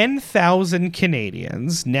than 10,000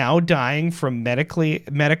 Canadians now dying from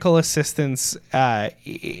medical assistance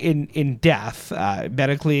in death,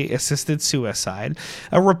 medically assisted suicide,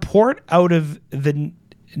 a report out of the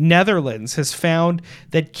Netherlands has found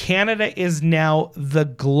that Canada is now the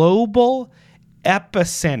global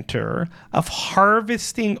epicenter of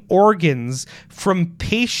harvesting organs from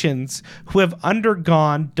patients who have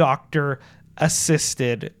undergone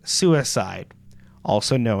doctor-assisted suicide,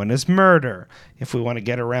 also known as murder, if we want to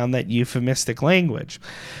get around that euphemistic language.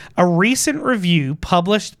 A recent review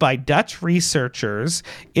published by Dutch researchers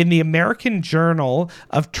in the American Journal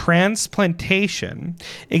of Transplantation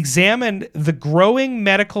examined the growing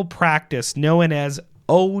medical practice known as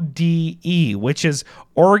ODE, which is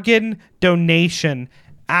organ donation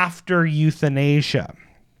after euthanasia.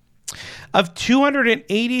 Of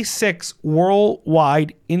 286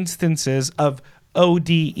 worldwide instances of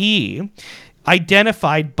ODE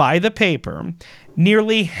identified by the paper,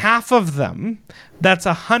 nearly half of them, that's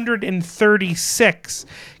 136,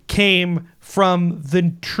 came from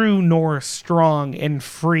the true north, strong and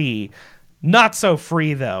free. Not so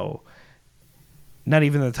free, though. Not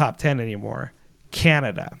even the top 10 anymore.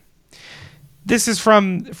 Canada. This is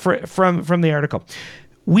from the article.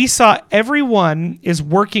 We saw everyone is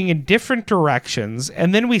working in different directions,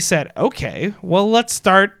 and then we said, okay, well, let's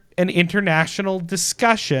start an international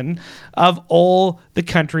discussion of all the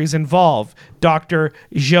countries involved. Dr.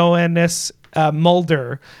 Johannes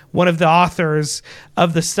Mulder, one of the authors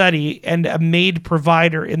of the study and a MAID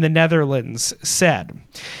provider in the Netherlands, said,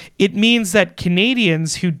 "It means that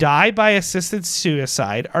Canadians who die by assisted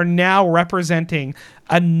suicide are now representing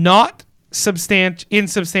a not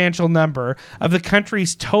insubstantial number of the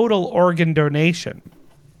country's total organ donation."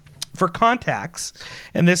 For context,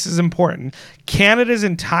 and this is important, Canada's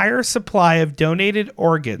entire supply of donated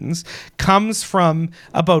organs comes from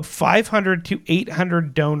about 500 to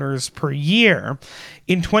 800 donors per year.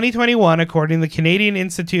 In 2021, according to the Canadian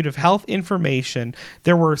Institute of Health Information,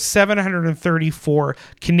 there were 734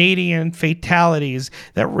 Canadian fatalities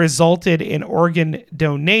that resulted in organ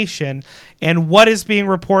donation. And what is being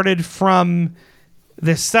reported from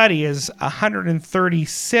this study is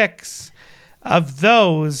 136 of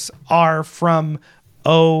those are from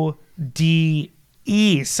ODE.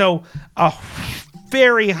 So a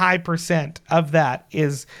very high percent of that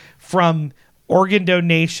is from organ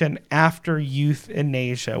donation after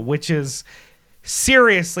euthanasia, which is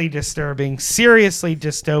seriously disturbing, seriously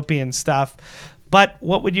dystopian stuff. But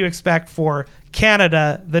what would you expect for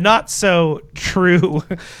Canada, the not so true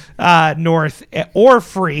north or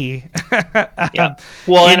free Yeah.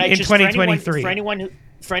 Well, in 2023?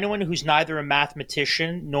 For anyone who's neither a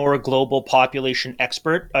mathematician nor a global population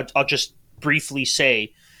expert, I'll just briefly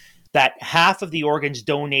say that half of the organs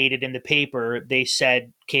donated in the paper, they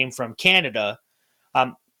said, came from Canada.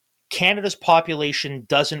 Canada's population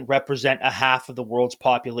doesn't represent a half of the world's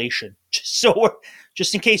population.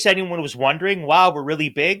 Just in case anyone was wondering, wow, we're really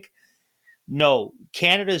big. No,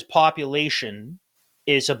 Canada's population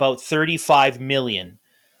is about 35 million.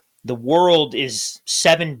 The world is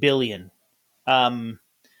 7 billion.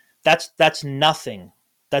 That's nothing.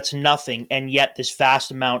 That's nothing. And yet this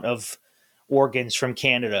vast amount of organs from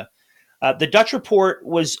Canada. The Dutch report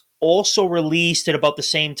was also released at about the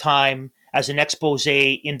same time as an expose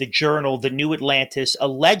in the journal The New Atlantis,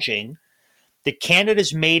 alleging that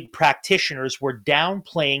Canada's MAID practitioners were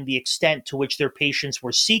downplaying the extent to which their patients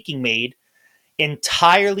were seeking MAID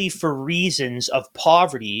entirely for reasons of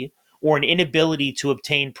poverty or an inability to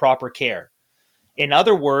obtain proper care. In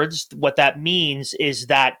other words, what that means is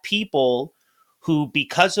that people who,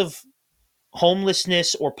 because of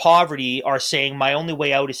homelessness or poverty, are saying my only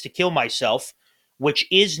way out is to kill myself, which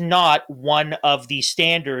is not one of the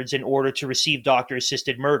standards in order to receive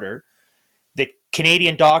doctor-assisted murder. The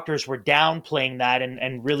Canadian doctors were downplaying that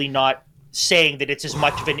and really not saying that it's as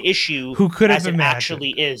much of an issue as it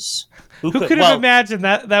actually is. Who could have imagined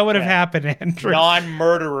that would have happened, Andrew?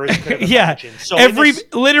 Non-murderers could have yeah. imagined. So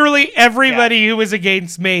literally everybody who was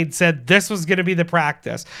against MAID said this was going to be the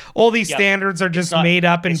practice. All these standards are just made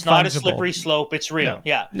up and fungible. It's not a slippery slope. It's real.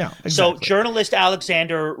 No, exactly. So journalist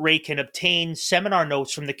Alexander Raykin obtained seminar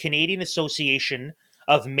notes from the Canadian Association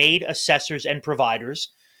of MAID Assessors and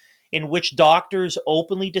Providers, in which doctors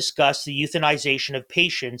openly discussed the euthanization of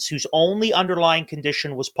patients whose only underlying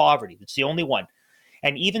condition was poverty. That's the only one.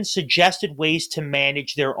 And even suggested ways to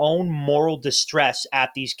manage their own moral distress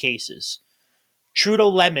at these cases. Trudeau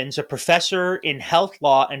Lemons, a professor in health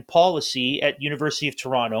law and policy at University of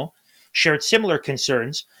Toronto, shared similar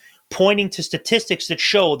concerns, pointing to statistics that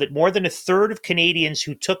show that more than a third of Canadians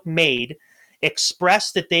who took MAID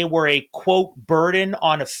expressed that they were a, quote, burden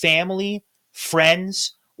on a family,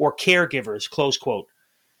 friends, or caregivers, close quote.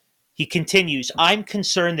 He continues, I'm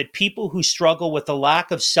concerned that people who struggle with a lack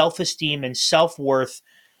of self-esteem and self-worth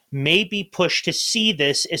may be pushed to see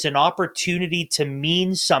this as an opportunity to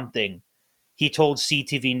mean something, he told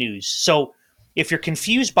CTV News. So if you're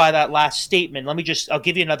confused by that last statement, I'll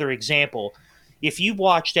give you another example. If you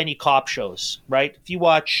watched any cop shows, right? If you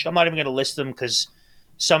watch, I'm not even going to list them because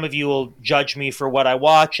some of you will judge me for what I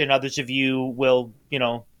watch and others of you will,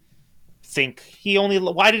 think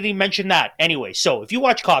why did he mention that? Anyway, so if you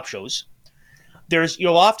watch cop shows,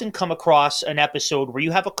 you'll often come across an episode where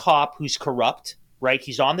you have a cop who's corrupt, right?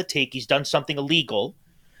 He's on the take, he's done something illegal.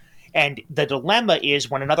 And the dilemma is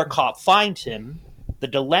when another cop finds him, the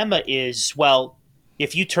dilemma is, well,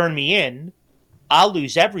 if you turn me in, I'll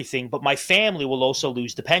lose everything, but my family will also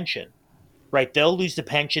lose the pension, right? They'll lose the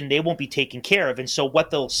pension, they won't be taken care of. And so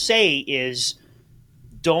what they'll say is,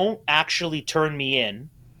 don't actually turn me in,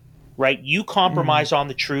 right? You compromise on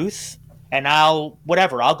the truth and I'll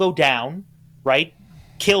go down, right?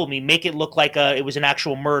 Kill me, make it look like it was an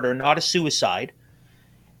actual murder, not a suicide,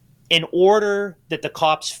 in order that the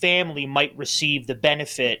cop's family might receive the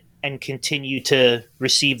benefit and continue to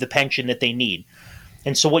receive the pension that they need.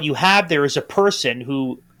 And so what you have there is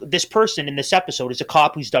this person in this episode is a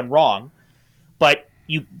cop who's done wrong, but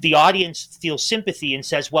the audience feels sympathy and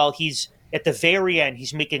says, well, he's at the very end,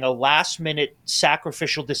 he's making a last-minute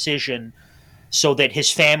sacrificial decision so that his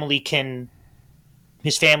family can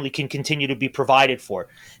continue to be provided for.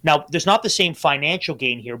 Now, there's not the same financial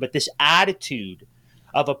gain here, but this attitude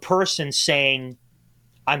of a person saying,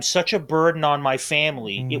 I'm such a burden on my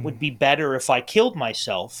family, it would be better if I killed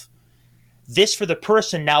myself. This, for the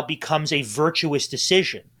person, now becomes a virtuous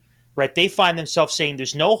decision, right? They find themselves saying,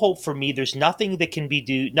 there's no hope for me. There's nothing that can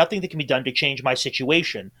be done to change my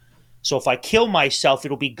situation. So if I kill myself,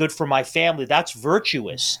 it'll be good for my family. That's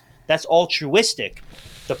virtuous. That's altruistic.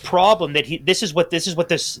 The problem that this is what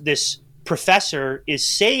this professor is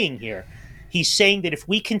saying here. He's saying that if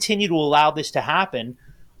we continue to allow this to happen,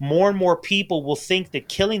 more and more people will think that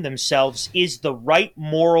killing themselves is the right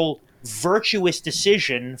moral, virtuous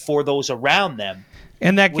decision for those around them,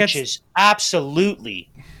 and which is absolutely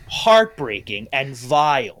heartbreaking and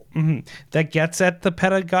vile. That gets at the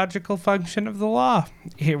pedagogical function of the law.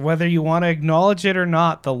 Whether you want to acknowledge it or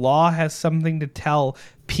not, the law has something to tell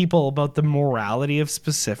people about the morality of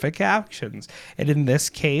specific actions. And in this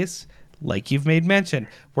case, like you've made mention,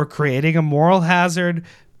 we're creating a moral hazard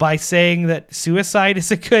by saying that suicide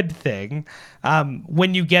is a good thing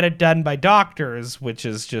when you get it done by doctors, which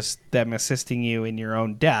is just them assisting you in your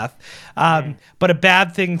own death. But a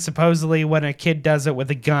bad thing, supposedly, when a kid does it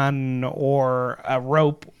with a gun or a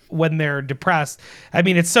rope when they're depressed. I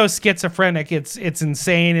mean, it's so schizophrenic, it's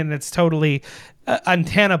insane, and it's totally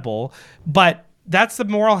untenable. But that's the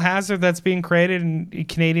moral hazard that's being created in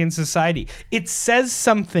Canadian society. It says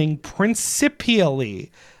something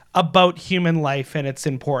principially about human life and its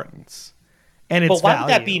importance and its value. But why value.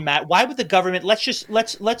 would that be, Matt? Why would the government?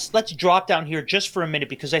 Let's drop down here just for a minute,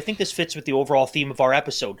 because I think this fits with the overall theme of our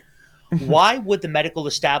episode. Why would the medical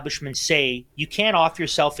establishment say you can't off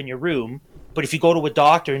yourself in your room, but if you go to a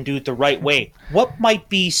doctor and do it the right way? What might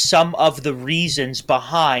be some of the reasons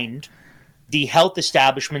behind the health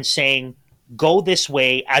establishment saying go this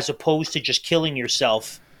way as opposed to just killing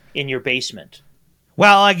yourself in your basement?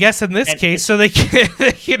 Well, I guess in this case, so they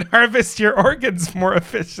can harvest your organs more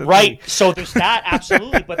efficiently. Right. So there's that,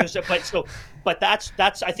 absolutely. But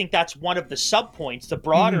that's I think that's one of the subpoints. The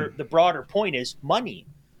broader point is money,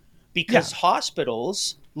 because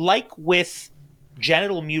hospitals, like with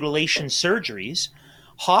genital mutilation surgeries,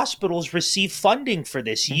 hospitals receive funding for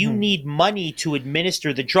this. You need money to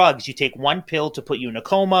administer the drugs. You take one pill to put you in a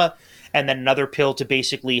coma, and then another pill to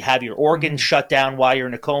basically have your organs shut down while you're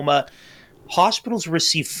in a coma. Hospitals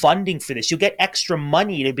receive funding for this. You'll get extra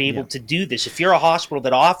money to be able to do this. If you're a hospital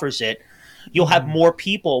that offers it, you'll have more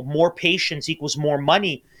people, more patients equals more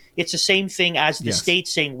money. It's the same thing as the state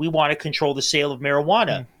saying we want to control the sale of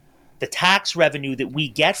marijuana. The tax revenue that we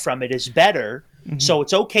get from it is better. So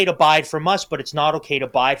it's okay to buy it from us, but it's not okay to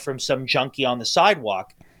buy it from some junkie on the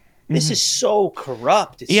sidewalk. This is so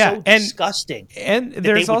corrupt. It's so disgusting. And that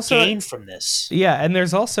there's they would also gain from this. Yeah, and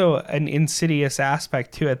there's also an insidious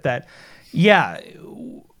aspect to it that,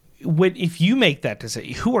 if you make that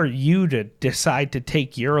decision, who are you to decide to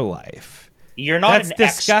take your life? You're not That's an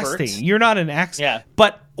disgusting. expert. You're not an expert. Yeah.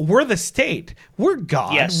 But we're the state. We're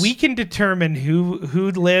God. Yes. We can determine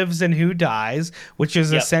who lives and who dies, which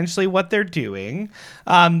is essentially what they're doing.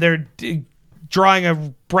 They're drawing a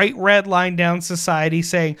bright red line down society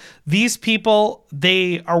saying these people,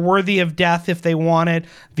 they are worthy of death if they want it.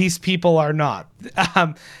 These people are not.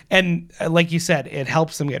 And like you said, it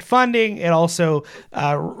helps them get funding. It also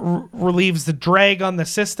relieves the drag on the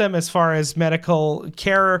system as far as medical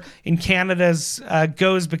care in Canada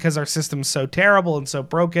goes, because our system's so terrible and so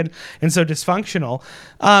broken and so dysfunctional.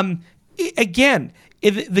 Again,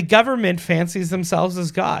 the government fancies themselves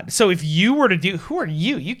as God. So if you were to who are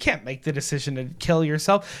you? You can't make the decision to kill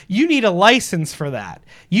yourself. You need a license for that.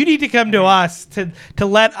 You need to come to us to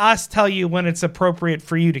let us tell you when it's appropriate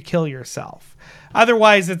for you to kill yourself.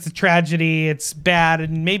 Otherwise, it's a tragedy, it's bad,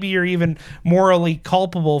 and maybe you're even morally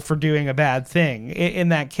culpable for doing a bad thing in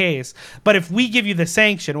that case. But if we give you the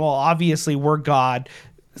sanction, well, obviously we're God,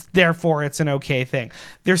 therefore it's an okay thing.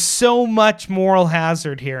 There's so much moral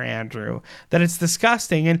hazard here, Andrew, that it's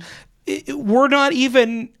disgusting. And we're not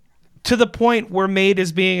even to the point where MAID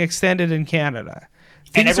is being extended in Canada.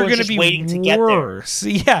 Things are going to be waiting to get worse.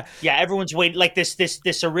 Yeah. Yeah, everyone's waiting. Like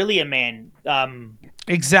this Aurelia man.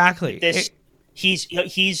 Exactly. He's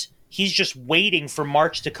just waiting for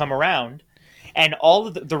March to come around. And all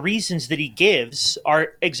of the reasons that he gives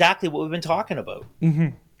are exactly what we've been talking about. Mm-hmm.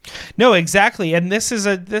 No, exactly. And this is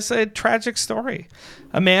a tragic story.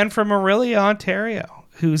 A man from Aurelia, Ontario,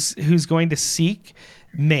 who's going to seek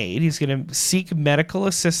MAID. He's going to seek medical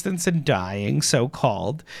assistance in dying,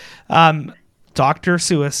 so-called. Doctor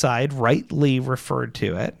suicide, rightly referred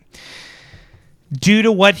to it, due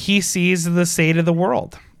to what he sees as the state of the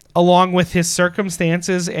world, along with his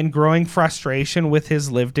circumstances and growing frustration with his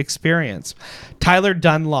lived experience. Tyler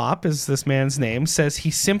Dunlop is this man's name, says he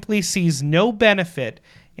simply sees no benefit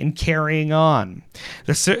in carrying on.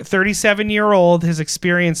 The 37-year-old has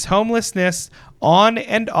experienced homelessness on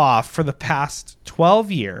and off for the past 12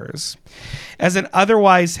 years. As an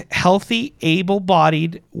otherwise healthy,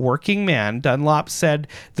 able-bodied working man, Dunlop said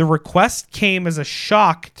the request came as a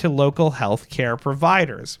shock to local health care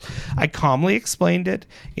providers. I calmly explained it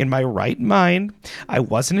in my right mind. I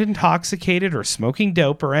wasn't intoxicated or smoking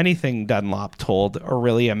dope or anything, Dunlop told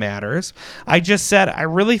Aurelia Matters. I just said, I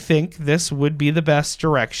really think this would be the best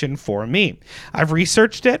direction for me. I've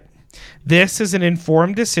researched it. This is an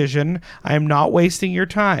informed decision. I am not wasting your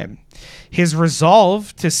time. His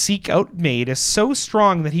resolve to seek out MAID is so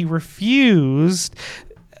strong that he refused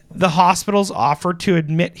the hospital's offer to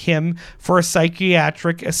admit him for a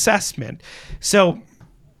psychiatric assessment. So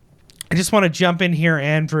I just want to jump in here,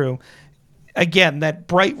 Andrew. Again, that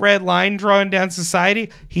bright red line drawing down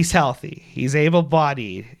society, he's healthy. He's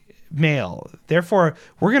able-bodied, male. Therefore,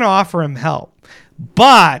 we're going to offer him help.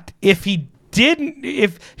 But if he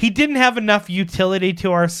didn't have enough utility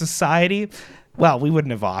to our society, well, we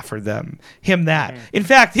wouldn't have offered him that. In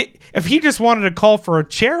fact, if he just wanted to call for a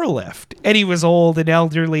chairlift and he was old and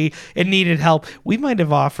elderly and needed help, we might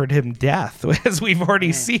have offered him death, as we've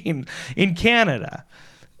already seen in Canada.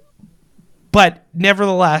 But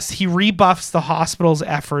nevertheless, he rebuffs the hospital's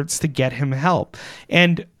efforts to get him help.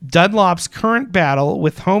 And Dunlop's current battle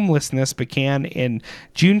with homelessness began in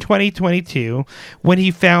June 2022 when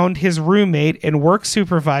he found his roommate and work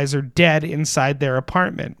supervisor dead inside their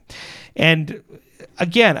apartment. And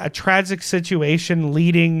again, a tragic situation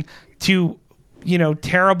leading to,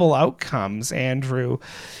 terrible outcomes, Andrew.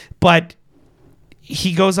 But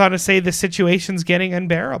he goes on to say the situation's getting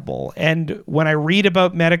unbearable. And when I read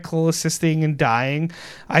about medical assisting and dying,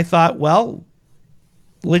 I thought, well,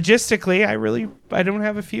 logistically, I don't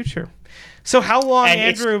have a future. So how long,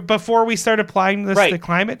 Andrew, before we start applying this to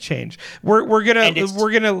climate change? We're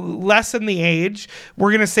gonna lessen the age.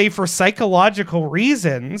 We're gonna say for psychological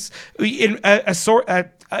reasons, in a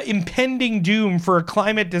impending doom for a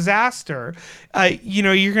climate disaster.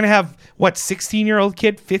 You're gonna have 16-year-old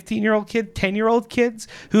kid, 15-year-old kid, 10-year-old kids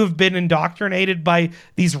who have been indoctrinated by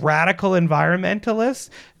these radical environmentalists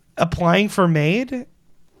applying for MAID.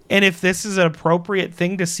 And if this is an appropriate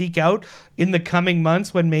thing to seek out in the coming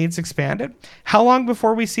months when MAID's expanded, how long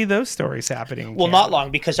before we see those stories happening? Well, not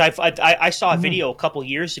long, because I saw a video a couple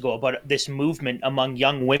years ago about this movement among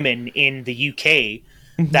young women in the UK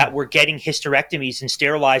that were getting hysterectomies and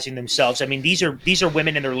sterilizing themselves. I mean, these are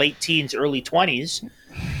women in their late teens, early 20s,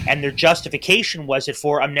 and their justification was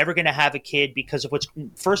I'm never going to have a kid because of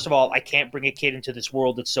first of all, I can't bring a kid into this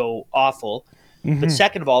world that's so awful. But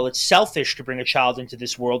second of all, it's selfish to bring a child into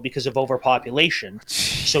this world because of overpopulation.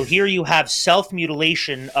 So here you have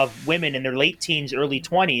self-mutilation of women in their late teens, early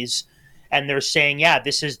 20s, and they're saying,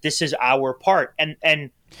 this is our part. And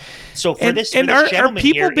so for this gentleman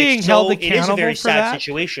here, it is a very sad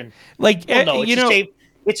situation.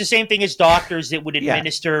 It's the same thing as doctors that would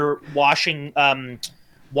administer washing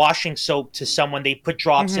washing soap to someone. They put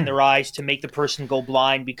drops in their eyes to make the person go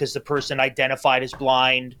blind because the person identified as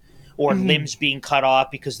blind, or limbs being cut off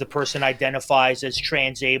because the person identifies as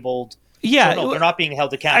transabled. Yeah, so no, they're not being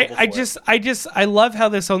held accountable. I love how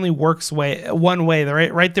this only works one way,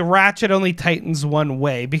 right? The ratchet only tightens one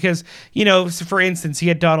way because, for instance, you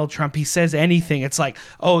had Donald Trump. He says anything, it's like,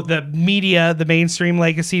 oh, the media, the mainstream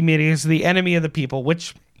legacy media is the enemy of the people,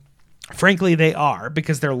 which frankly they are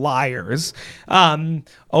because they're liars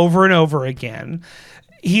over and over again.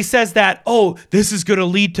 He says that, oh, this is going to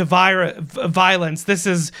lead to violence. This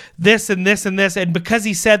is this and this and this. And because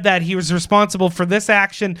he said that, he was responsible for this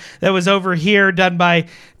action that was over here done by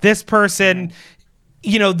this person.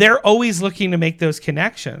 They're always looking to make those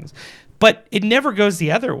connections. But it never goes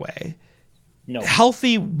the other way. No.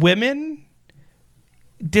 Healthy women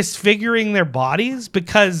disfiguring their bodies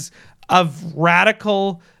because of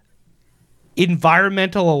radical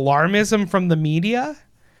environmental alarmism from the media,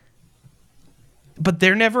 but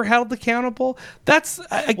they're never held accountable. That's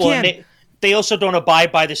again. They also don't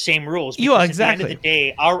abide by the same rules. Yeah, At exactly. the end of the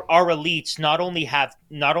day, our elites not only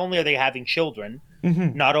are they having children,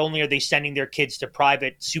 not only are they sending their kids to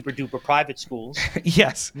super duper private schools.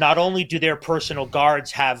 Yes. Not only do their personal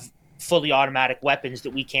guards have fully automatic weapons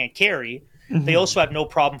that we can't carry, they also have no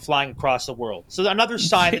problem flying across the world. So another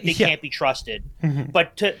sign that they can't be trusted.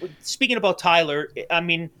 But speaking about Tyler, I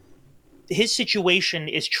mean, his situation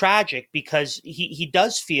is tragic because he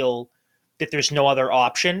does feel that there's no other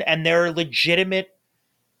option, and there are legitimate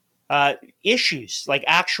issues, like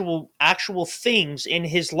actual things in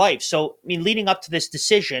his life. So, I mean, leading up to this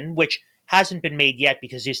decision, which hasn't been made yet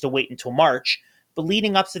because he has to wait until March, but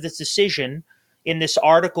leading up to this decision, in this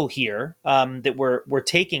article here that we're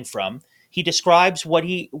taking from, he describes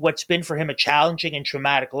what's been for him a challenging and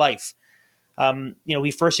traumatic life.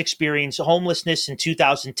 He first experienced homelessness in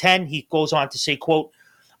 2010. He goes on to say, quote,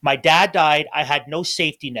 "My dad died. I had no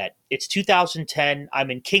safety net. It's 2010. I'm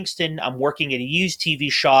in Kingston. I'm working at a used TV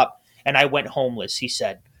shop, and I went homeless," he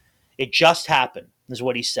said. "It just happened," is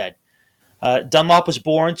what he said. Dunlop was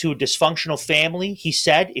born to a dysfunctional family, he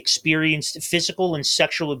said, experienced physical and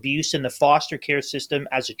sexual abuse in the foster care system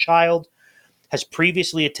as a child, has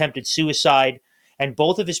previously attempted suicide, and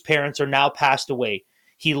both of his parents are now passed away.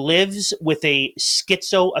 He lives with a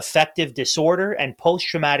schizoaffective disorder and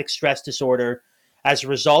post-traumatic stress disorder as a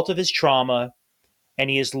result of his trauma, and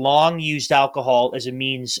he has long used alcohol as a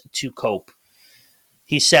means to cope.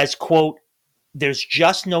 He says, quote, "There's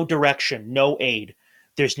just no direction, no aid.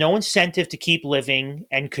 There's no incentive to keep living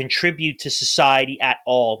and contribute to society at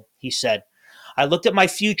all," he said. "I looked at my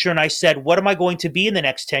future and I said, what am I going to be in the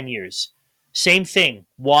next 10 years? Same thing,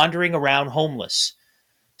 wandering around homeless.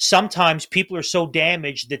 Sometimes people are so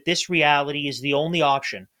damaged that this reality is the only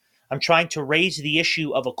option. I'm trying to raise the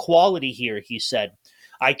issue of equality here," he said.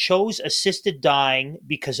 "I chose assisted dying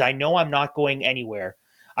because I know I'm not going anywhere.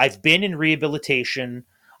 I've been in rehabilitation.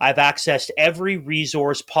 I've accessed every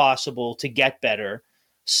resource possible to get better.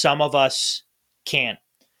 Some of us can't."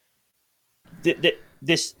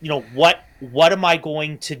 What am I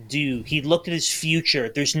going to do? He looked at his future.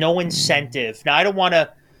 There's no incentive. Now, I don't want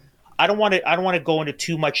to go into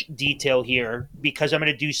too much detail here because I'm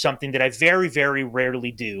going to do something that I very, very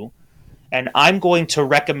rarely do. And I'm going to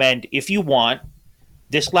recommend, if you want,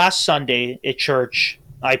 this last Sunday at church,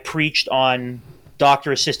 I preached on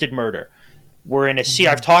doctor-assisted murder. We're in a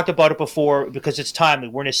series. I've talked about it before because it's timely.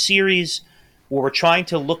 We're in a series where we're trying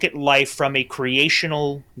to look at life from a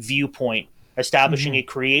creational viewpoint, establishing a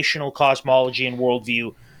creational cosmology and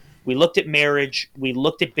worldview. We looked at marriage, we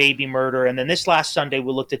looked at baby murder, and then this last Sunday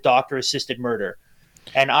we looked at doctor-assisted murder.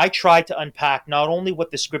 And I tried to unpack not only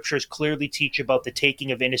what the scriptures clearly teach about the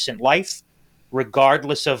taking of innocent life,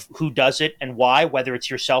 regardless of who does it and why, whether it's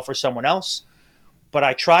yourself or someone else, but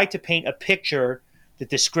I tried to paint a picture that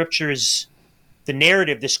the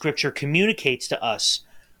narrative the scripture communicates to us,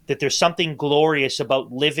 that there's something glorious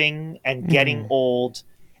about living and getting old,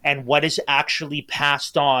 and what is actually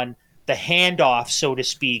passed on, the handoff, so to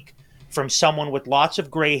speak, from someone with lots of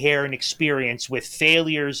gray hair and experience with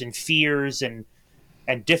failures and fears and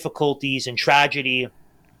difficulties and tragedy,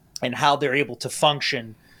 and how they're able to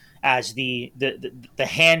function as the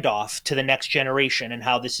handoff to the next generation, and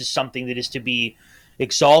how this is something that is to be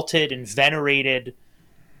exalted and venerated.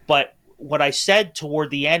 But what I said toward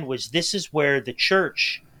the end was, this is where the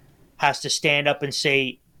church has to stand up and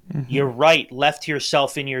say, you're right, left to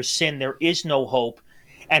yourself in your sin, there is no hope.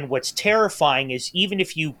 And what's terrifying is, even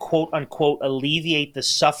if you quote unquote alleviate the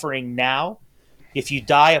suffering now, if you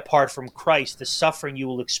die apart from Christ, the suffering you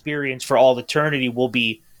will experience for all eternity will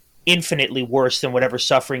be infinitely worse than whatever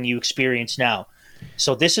suffering you experience now.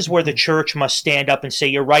 So this is where the church must stand up and say,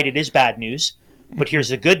 you're right, it is bad news, but here's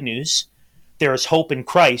the good news. There is hope in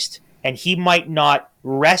Christ, and he might not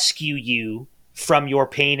rescue you from your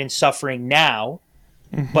pain and suffering now,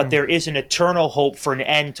 but there is an eternal hope for an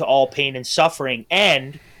end to all pain and suffering,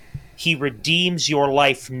 and he redeems your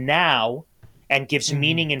life now and gives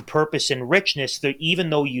meaning and purpose and richness that even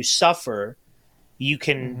though you suffer, you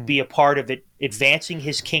can be a part of it, advancing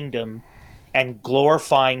his kingdom and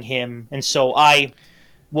glorifying him. And so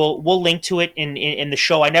we'll link to it in the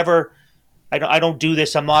show. I don't do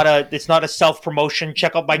this. It's not a self-promotion.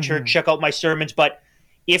 Check out my church, check out my sermons. But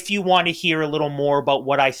if you want to hear a little more about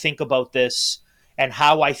what I think about this and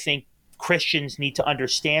how I think Christians need to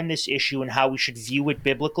understand this issue and how we should view it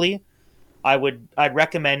biblically, I'd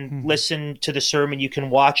recommend listen to the sermon. You can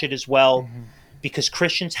watch it as well, because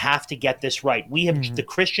Christians have to get this right. The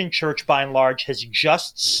Christian church, by and large, has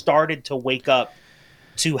just started to wake up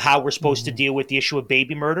to how we're supposed to deal with the issue of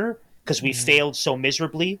baby murder, because we failed so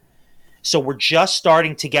miserably. So we're just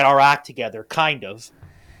starting to get our act together, kind of.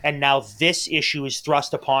 And now this issue is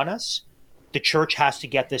thrust upon us. The church has to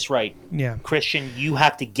get this right. Yeah. Christian, you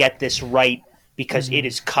have to get this right, because it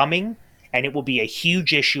is coming and it will be a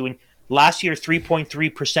huge issue. And last year,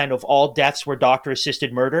 3.3% of all deaths were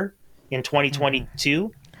doctor-assisted murder in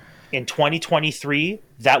 2022. In 2023,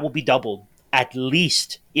 that will be doubled, at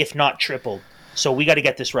least, if not tripled. So we got to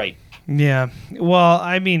get this right. Yeah. Well,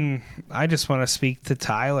 I mean, I just want to speak to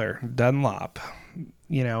Tyler Dunlop,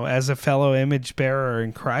 as a fellow image bearer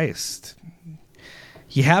in Christ.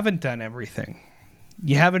 You haven't done everything.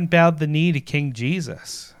 You haven't bowed the knee to King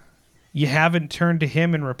Jesus. You haven't turned to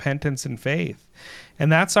him in repentance and faith.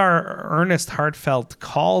 And that's our earnest, heartfelt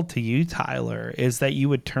call to you, Tyler, is that you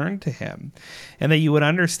would turn to him and that you would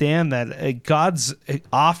understand that God's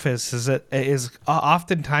office is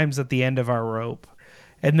oftentimes at the end of our rope.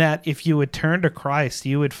 And that if you would turn to Christ,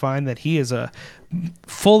 you would find that he is a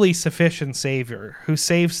fully sufficient Savior who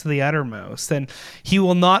saves to the uttermost. And he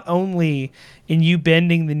will not only, in you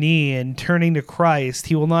bending the knee and turning to Christ,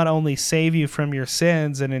 he will not only save you from your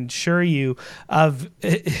sins and ensure you of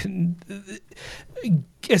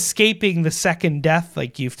escaping the second death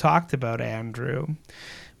like you've talked about, Andrew,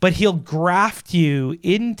 but he'll graft you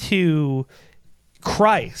into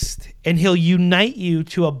Christ, and he'll unite you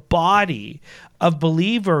to a body of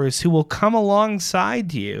believers who will come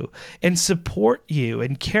alongside you and support you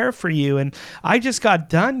and care for you. And I just got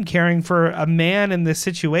done caring for a man in this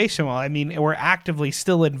situation. Well, I mean, we're actively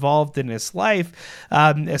still involved in his life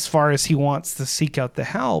as far as he wants to seek out the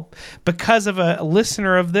help, because of a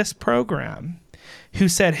listener of this program who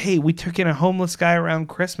said, hey, we took in a homeless guy around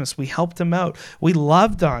Christmas. We helped him out. We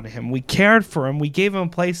loved on him. We cared for him. We gave him a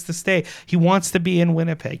place to stay. He wants to be in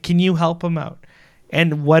Winnipeg. Can you help him out?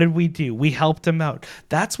 And what did we do? We helped him out.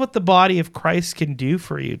 That's what the body of Christ can do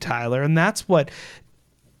for you, Tyler. And that's what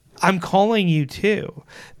I'm calling you to.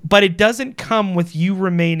 But it doesn't come with you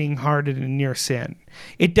remaining hardened in your sin.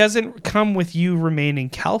 It doesn't come with you remaining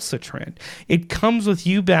calcitrant. It comes with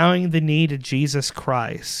you bowing the knee to Jesus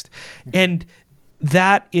Christ. And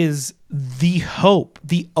that is the hope,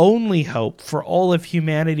 the only hope for all of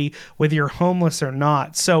humanity, whether you're homeless or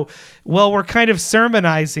not. So, well, we're kind of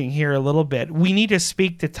sermonizing here a little bit. We need to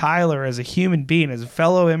speak to Tyler as a human being, as a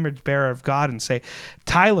fellow image bearer of God, and say,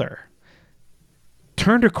 Tyler,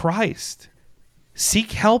 turn to Christ.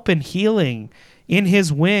 Seek help and healing in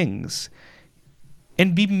his wings,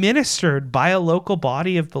 and be ministered by a local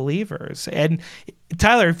body of believers. And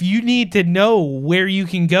Tyler, if you need to know where you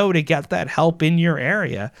can go to get that help in your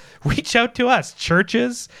area, reach out to us,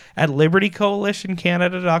 churches at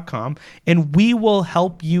libertycoalitioncanada.com, and we will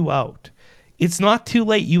help you out. It's not too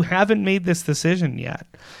late. You haven't made this decision yet.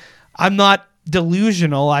 I'm not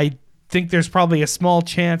delusional. I think there's probably a small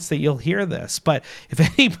chance that you'll hear this, but if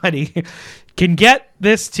anybody can get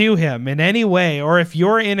this to him in any way, or if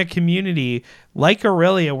you're in a community like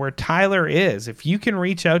Orillia where Tyler is, if you can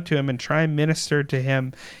reach out to him and try and minister to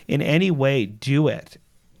him in any way, do it.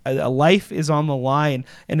 A life is on the line,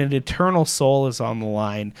 and an eternal soul is on the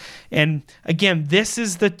line. And again, this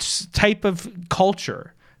is the type of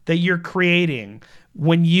culture that you're creating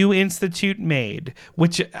when you institute MAID,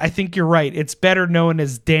 which I think you're right, it's better known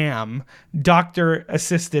as DAM,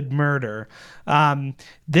 doctor-assisted murder.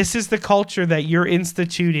 This is the culture that you're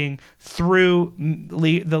instituting through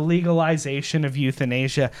the legalization of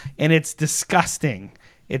euthanasia, and it's disgusting.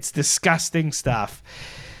 It's disgusting stuff.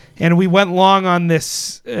 And we went long on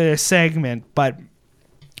this segment, but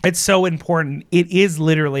it's so important. It is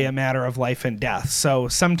literally a matter of life and death. So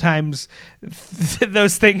sometimes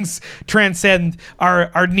those things transcend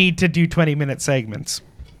our need to do 20-minute segments.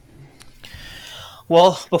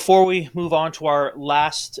 Well, before we move on to our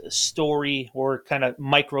last story or kind of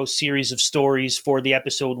micro series of stories for the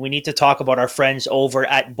episode, we need to talk about our friends over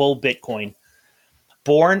at Bull Bitcoin.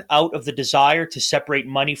 Born out of the desire to separate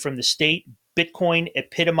money from the state, Bitcoin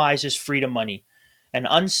epitomizes freedom money, an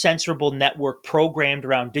uncensorable network programmed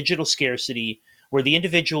around digital scarcity where the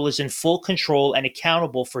individual is in full control and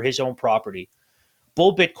accountable for his own property.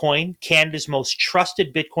 Bull Bitcoin, Canada's most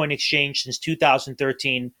trusted Bitcoin exchange since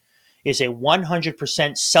 2013, is a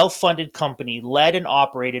 100% self-funded company led and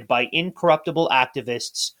operated by incorruptible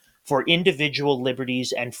activists for individual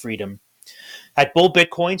liberties and freedom. At Bull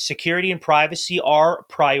Bitcoin, security and privacy are a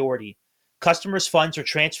priority. Customers' funds are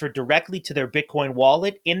transferred directly to their Bitcoin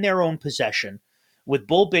wallet in their own possession. With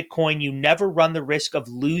Bull Bitcoin, you never run the risk of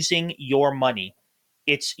losing your money.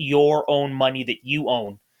 It's your own money that you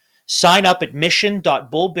own. Sign up at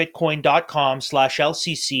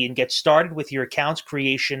mission.bullbitcoin.com/LCC and get started with your account's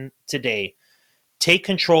creation today. Take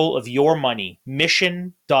control of your money.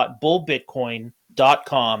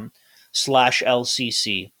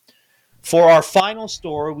 Mission.bullbitcoin.com/LCC. For our final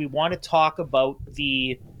story, we want to talk about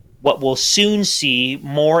what we'll soon see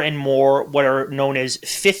more and more what are known as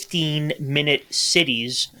 15-minute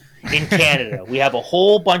cities in Canada. We have a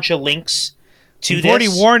whole bunch of links to We've this. already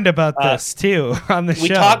warned about this too on the show. We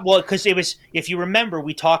talked because it was, if you remember,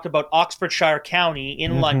 we talked about Oxfordshire County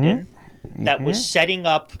in London that was setting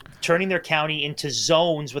up, turning their county into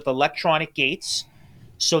zones with electronic gates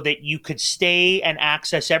so that you could stay and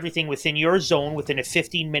access everything within your zone within a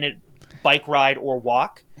 15-minute bike ride or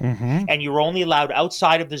walk. And you were only allowed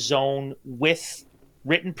outside of the zone with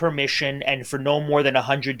written permission and for no more than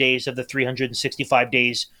 100 days of the 365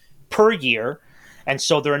 days per year. And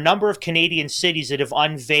so there are a number of Canadian cities that have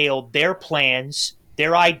unveiled their plans,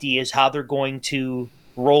 their ideas, how they're going to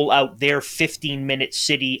roll out their 15-minute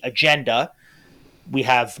city agenda. We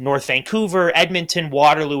have North Vancouver, Edmonton,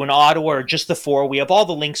 Waterloo, and Ottawa are just the four. We have all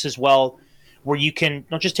the links as well where you can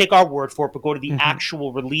not just take our word for it, but go to the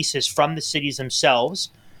actual releases from the cities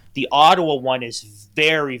themselves. The Ottawa one is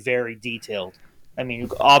very, very detailed. I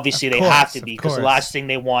mean, obviously they have to be because the last thing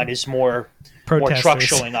they want is more trucks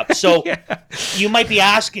showing up. So you might be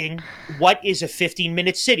asking, what is a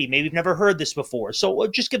 15-minute city? Maybe you've never heard this before. So we'll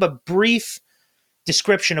just give a brief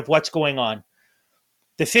description of what's going on.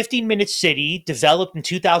 The 15-minute city, developed in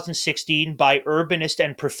 2016 by urbanist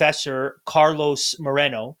and professor Carlos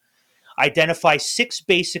Moreno, identifies 6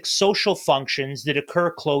 basic social functions that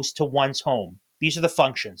occur close to one's home. These are the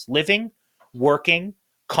functions: living, working,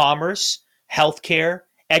 commerce, healthcare,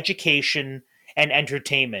 education, and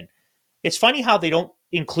entertainment. It's funny how they don't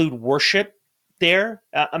include worship there.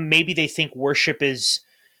 Maybe they think worship is,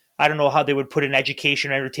 I don't know how they would put in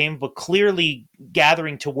education and entertainment, but clearly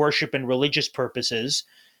gathering to worship and religious purposes,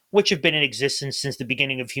 which have been in existence since the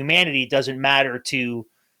beginning of humanity, doesn't matter to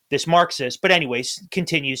this Marxist. But anyways,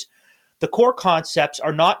 continues. The core concepts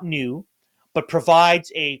are not new, but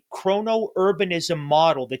provides a chrono-urbanism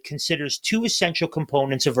model that considers 2 essential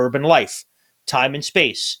components of urban life: time and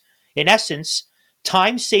space. In essence,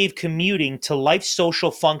 time-saved commuting to life's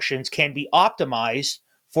social functions can be optimized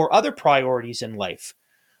for other priorities in life.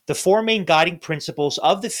 The 4 main guiding principles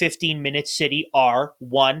of the 15-minute city are: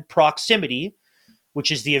 1, proximity,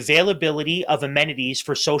 which is the availability of amenities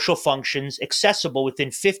for social functions accessible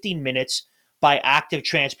within 15 minutes by active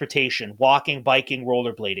transportation, walking, biking,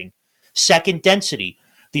 rollerblading. 2nd, density,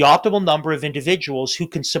 the optimal number of individuals who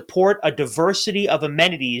can support a diversity of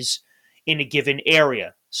amenities in a given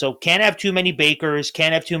area. So can't have too many bakers,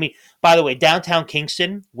 can't have too many. By the way, downtown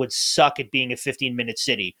Kingston would suck at being a 15-minute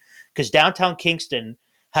city because downtown Kingston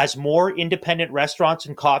has more independent restaurants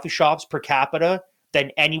and coffee shops per capita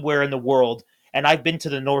than anywhere in the world. And I've been to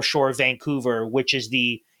the North Shore of Vancouver, which is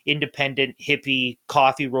the independent hippie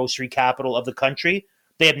coffee roastery capital of the country.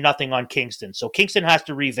 They have nothing on Kingston. So Kingston has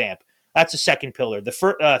to revamp. That's the 2nd pillar. The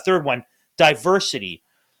 3rd one, diversity.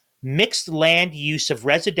 Mixed land use of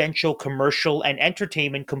residential, commercial, and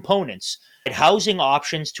entertainment components, housing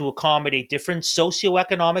options to accommodate different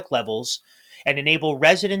socioeconomic levels and enable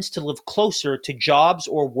residents to live closer to jobs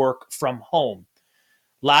or work from home.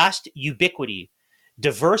 Last, ubiquity.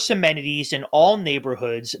 Diverse amenities in all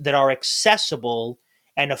neighborhoods that are accessible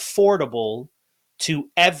and affordable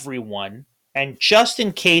to everyone. And just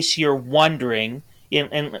in case you're wondering,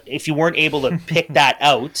 and if you weren't able to pick that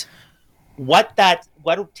out, what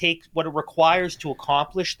it requires to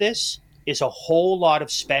accomplish this is a whole lot of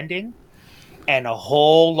spending and a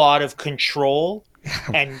whole lot of control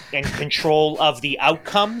and control of the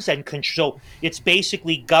outcomes and control. It's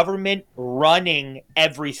basically government running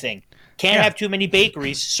everything. Can't have too many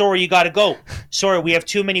bakeries. Sorry, you got to go. Sorry, we have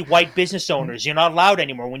too many white business owners. You're not allowed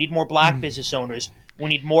anymore. We need more black business owners. We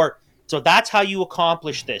need more. So that's how you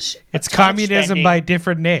accomplish this. It's communism by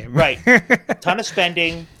different name. Right. A ton of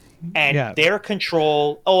spending and their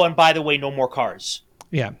control. Oh, and by the way, no more cars.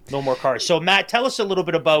 Yeah. No more cars. So, Matt, tell us a little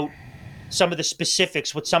bit about some of the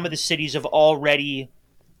specifics, what some of the cities have already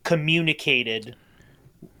communicated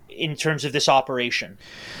in terms of this operation.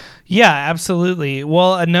 Yeah, absolutely.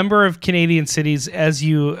 Well, a number of Canadian cities, as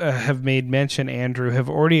you have made mention, Andrew, have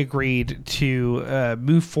already agreed to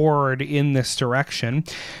move forward in this direction.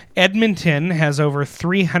 Edmonton has over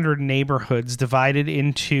 300 neighborhoods divided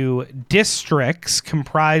into districts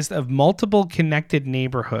comprised of multiple connected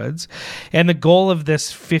neighborhoods. And the goal of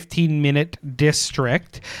this 15-minute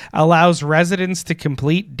district allows residents to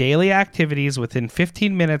complete daily activities within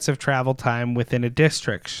 15 minutes of travel time within a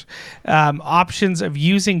district. Options of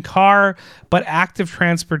using car, but active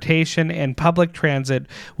transportation and public transit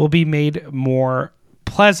will be made more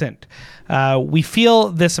pleasant. We feel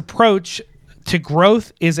this approach to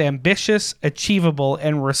growth is ambitious, achievable,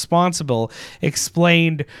 and responsible,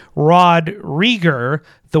 explained Rod Rieger,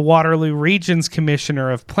 the Waterloo Region's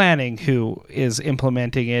Commissioner of Planning, who is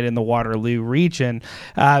implementing it in the Waterloo Region.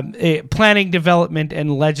 Planning, development,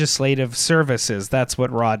 and legislative services. That's what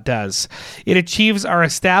Rod does. It achieves our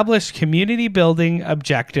established community building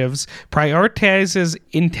objectives, prioritizes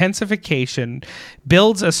intensification,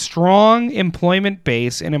 builds a strong employment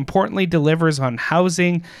base, and importantly delivers on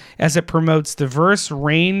housing as it promotes diverse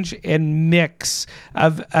range and mix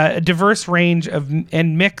of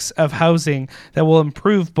housing that will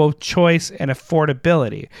improve both choice and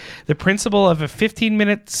affordability. The principle of a 15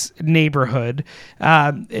 minutes neighborhoods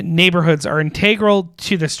are integral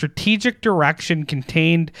to the strategic direction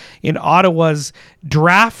contained in Ottawa's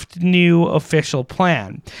draft new official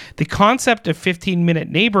plan. The concept of 15-minute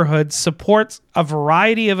neighborhoods supports a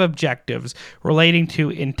variety of objectives relating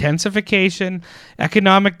to intensification,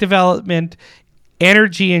 economic development,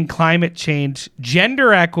 energy and climate change,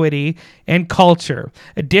 gender equity, and culture.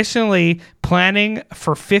 Additionally, planning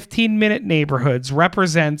for 15-minute neighborhoods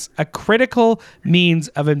represents a critical means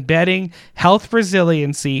of embedding health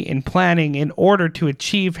resiliency in planning in order to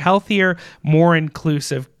achieve healthier, more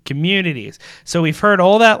inclusive communities. So we've heard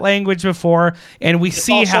all that language before, and we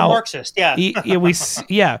see also how Marxist,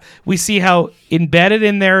 we see how embedded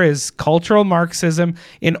in there is cultural Marxism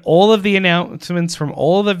in all of the announcements from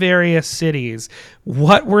all the various cities.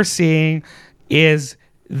 What we're seeing is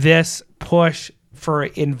this push for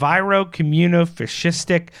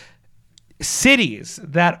enviro-communo-fascistic cities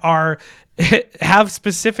that are have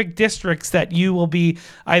specific districts that you will be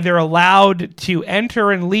either allowed to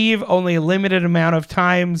enter and leave only a limited amount of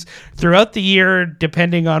times throughout the year,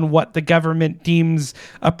 depending on what the government deems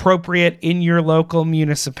appropriate in your local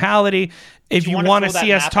municipality. If you want to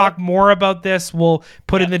see us talk more about this, we'll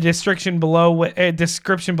put in the description below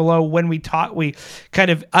when we kind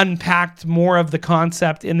of unpacked more of the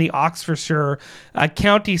concept in the Oxfordshire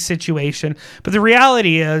County situation. But the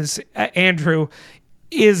reality is, Andrew,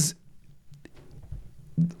 is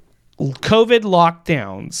COVID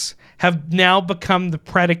lockdowns have now become the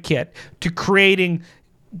predicate to creating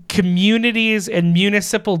communities and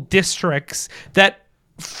municipal districts that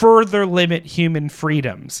further limit human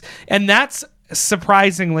freedoms. And that's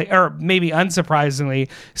surprisingly, or maybe unsurprisingly,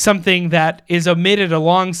 something that is omitted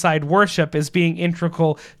alongside worship as being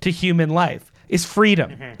integral to human life, is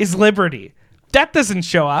freedom, is liberty. That doesn't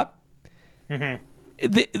show up.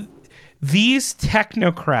 These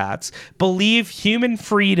technocrats believe human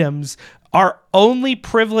freedoms are only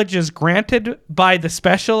privileges granted by the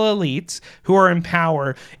special elites who are in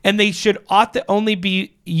power, and you should ought to only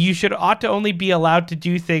be allowed to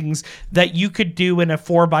do things that you could do in a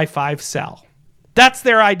 4x5 cell. That's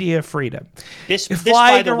their idea of freedom.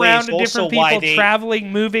 Flying around to different people,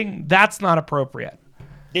 traveling, moving, that's not appropriate.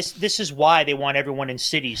 This is why they want everyone in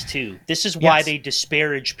cities too. This is why they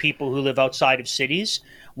disparage people who live outside of cities,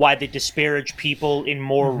 why they disparage people in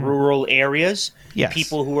more rural areas,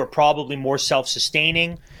 people who are probably more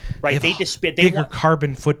self-sustaining, right? They bigger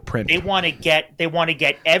carbon footprint. They want to get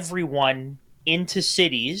everyone into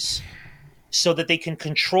cities so that they can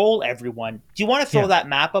control everyone. Do you want to throw that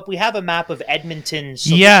map up? We have a map of Edmonton.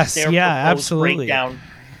 So absolutely. Breakdown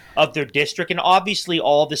of their district, and obviously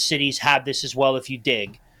all the cities have this as well if you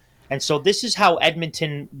dig. And so this is how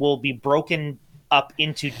Edmonton will be broken up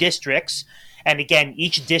into districts. And again,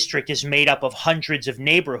 each district is made up of hundreds of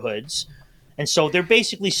neighborhoods. And so they're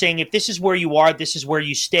basically saying, if this is where you are, this is where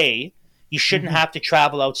you stay. You shouldn't have to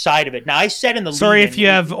travel outside of it. Now, I said in the Sorry if you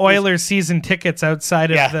have Oilers season tickets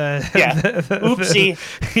outside of the... Oopsie.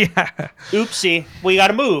 Oopsie. Well, you got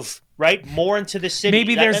to move, right? More into the city.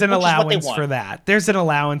 Maybe there's an which is what they allowance want. for that. There's an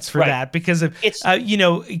allowance for Right. that because of It's-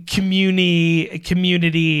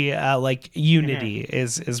 community like unity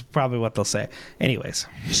is probably what they'll say. Anyways,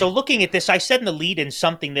 So looking at this, I said in the lead in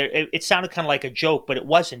something there, it sounded kind of like a joke, but it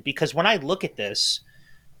wasn't, because when I look at this,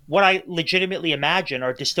 what I legitimately imagine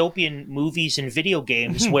are dystopian movies and video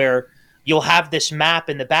games where you'll have this map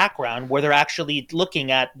in the background where they're actually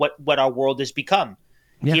looking at what our world has become.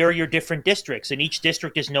 Yeah. Here are your different districts, and each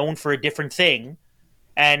district is known for a different thing.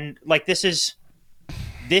 And like this is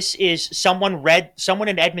someone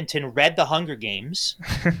in Edmonton read the Hunger Games,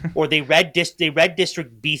 or they read District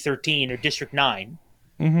B13 or District 9,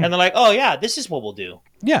 and they're like, oh yeah, this is what we'll do.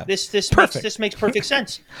 yeah, This perfect. makes perfect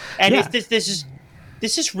sense. And Yeah. if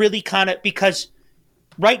this is really kind of, because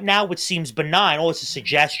right now it seems benign. Oh, it's a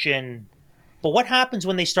suggestion. But what happens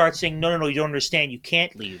when they start saying, no, you don't understand, you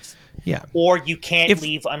can't leave. Yeah. Or you can't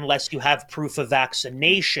leave unless you have proof of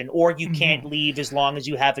vaccination, or you can't leave as long as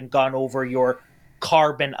you haven't gone over your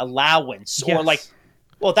carbon allowance. Yes. Or like,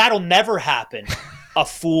 well, that'll never happen, a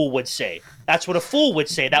fool would say. That's what a fool would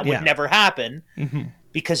say. That would Yeah. never happen.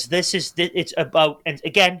 Because it's about, and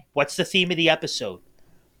again, what's the theme of the episode?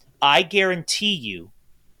 I guarantee you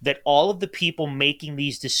that all of the people making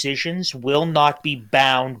these decisions will not be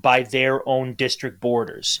bound by their own district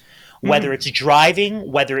borders, whether it's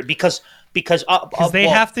driving, because they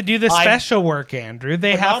have to do the special work, Andrew.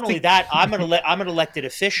 They but have not only to. that, I'm an elected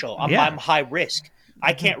official. I'm high risk.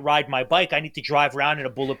 I can't ride my bike. I need to drive around in a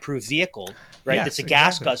bulletproof vehicle, right? Yes, That's a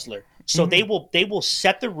gas exactly. guzzler. So they will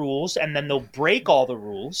set the rules, and then they'll break all the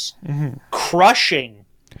rules, crushing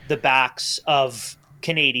the backs of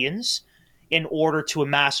Canadians in order to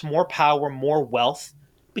amass more power, more wealth.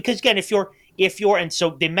 Because again, if you're and so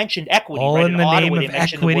they mentioned equity, All right? in the Ottawa, name they of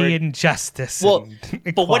mentioned the equity word- and justice. well,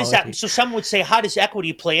 and but what is equality. that? So someone would say, how does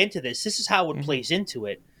equity play into this? This is how it plays into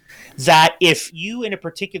it. That if you in a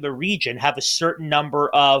particular region have a certain number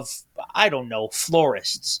of, I don't know,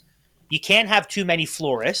 florists, you can't have too many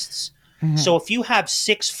florists. So if you have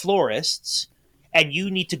 6 florists and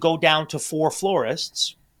you need to go down to 4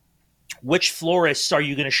 florists, which florists are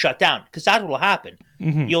you going to shut down? Because that will happen.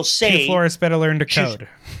 You'll say, Two florists better learn to code.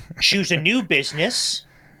 choose a new business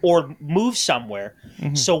or move somewhere.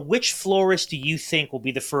 So which florists do you think will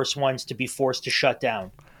be the first ones to be forced to shut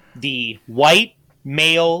down? The white,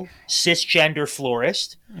 male, cisgender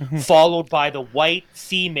florist, followed by the white,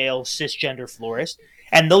 female, cisgender florist.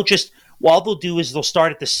 And they'll just, all they'll do is they'll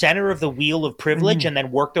start at the center of the wheel of privilege and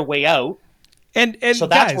then work their way out. And So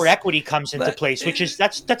that's guys, where equity comes into place, which is,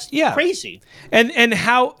 that's Yeah. crazy. And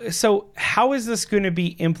how is this going to be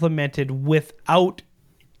implemented without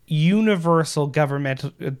universal government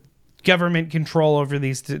control over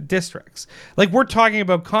these districts? Like, we're talking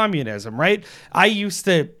about communism, right?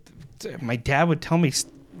 My dad would tell me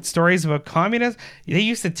stories about communism. They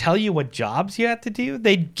used to tell you what jobs you had to do.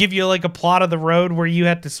 They'd give you like a plot of the road where you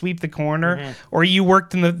had to sweep the corner, or you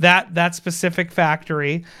worked in that specific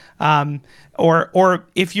factory, or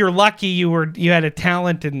if you're lucky, you had a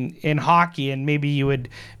talent in hockey, and maybe you would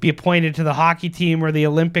be appointed to the hockey team or the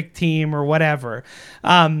Olympic team or whatever.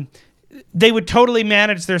 They would totally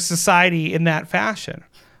manage their society in that fashion.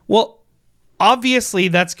 Well, obviously,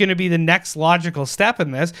 that's going to be the next logical step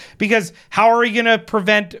in this, because how are we going to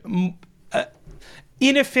prevent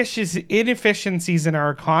inefficiencies in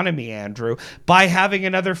our economy, Andrew, by having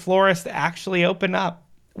another florist actually open up?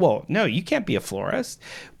 Well, no, you can't be a florist.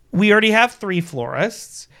 We already have 3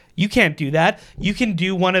 florists. You can't do that. You can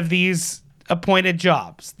do one of these appointed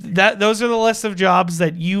jobs. Those are the list of jobs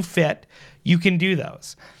that you fit. You can do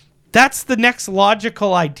those. That's the next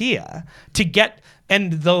logical idea to get.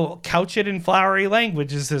 And they'll couch it in flowery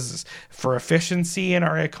language. This is for efficiency in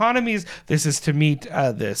our economies. This is to meet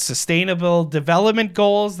the sustainable development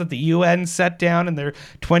goals that the UN set down in their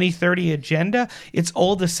 2030 agenda. It's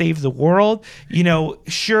all to save the world.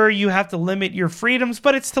 Sure, you have to limit your freedoms,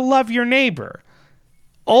 but it's to love your neighbor.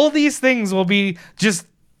 All these things will be just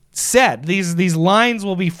said. These lines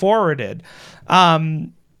will be forwarded,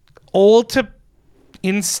 all to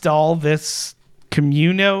install this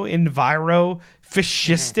communo-enviro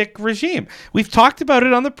fascistic regime. We've talked about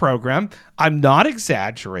it on the program. I'm not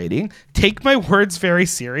exaggerating. Take my words very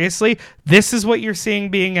seriously. This is what you're seeing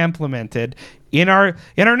being implemented in our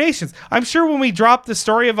nations. I'm sure when we drop the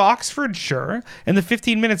story of Oxfordshire and the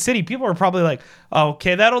 15-minute city, people are probably like,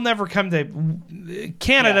 Okay, that'll never come to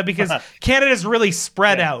Canada because Canada's really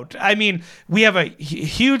spread out. I mean, we have a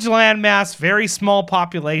huge landmass, very small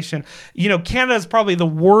population. You know, Canada is probably the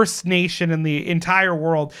worst nation in the entire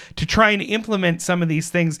world to try and implement some of these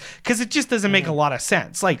things because it just doesn't make a lot of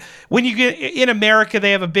sense. Like when you get in America,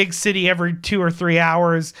 they have a big city every 2 or 3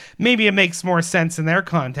 hours. Maybe it makes more sense in their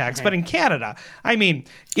context. But in Canada, I mean,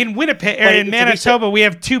 in Winnipeg or in Manitoba, we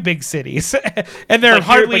have 2 big cities, and they're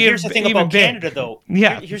hardly here's the thing even about big. Canada, though.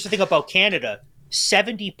 Yeah. Here's the thing about Canada: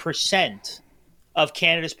 70% of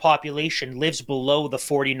Canada's population lives below the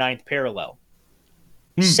 49th parallel.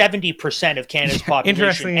 70% of Canada's population,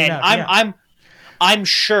 Interesting and enough, I'm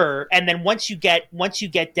sure. And then once you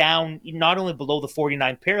get down, not only below the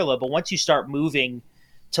 49th parallel, but once you start moving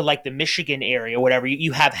to like the Michigan area, or whatever,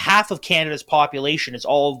 you have half of Canada's population is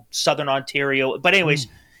all Southern Ontario. But anyways,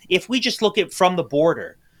 if we just look at from the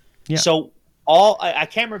border, so I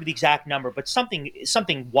can't remember the exact number, but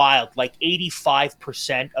something wild, like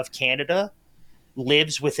 85% of Canada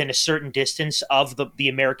lives within a certain distance of the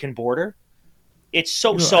American border. It's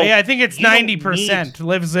so. Yeah, I think it's 90%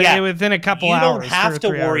 lives within a couple hours. You don't have to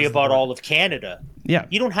 3 worry hours about all of Canada. Yeah.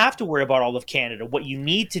 You don't have to worry about all of Canada. What you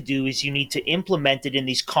need to do is you need to implement it in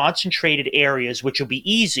these concentrated areas, which will be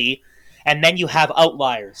easy. And then you have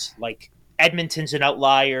outliers, like Edmonton's an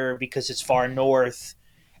outlier because it's far north,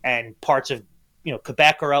 and parts of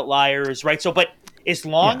Quebec are outliers, right? So, but as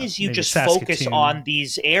long as you just focus on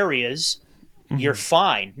these areas, you're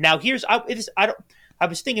fine. Now, I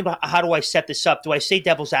was thinking about how do I set this up? Do I say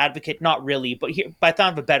devil's advocate? Not really, but I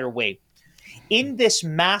thought of a better way. In this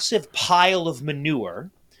massive pile of manure,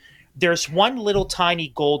 there's one little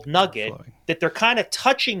tiny gold nugget that they're kind of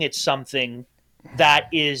touching at something that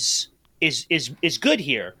is good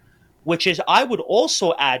here, which is I would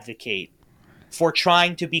also advocate for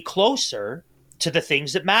trying to be closer to the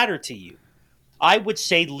things that matter to you. I would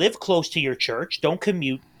say live close to your church. Don't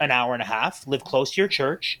commute an hour and a half. Live close to your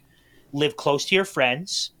church. Live close to your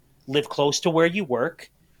friends. Live close to where you work.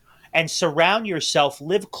 And surround yourself,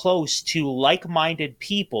 live close to like-minded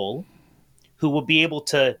people who will be able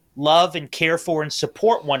to love and care for and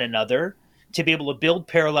support one another to be able to build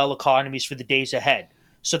parallel economies for the days ahead.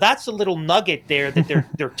 So that's a little nugget there that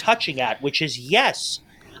they're touching at, which is, yes,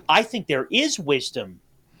 I think there is wisdom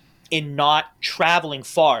in not traveling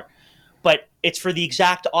far, but it's for the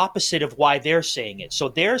exact opposite of why they're saying it. So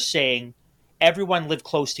they're saying everyone live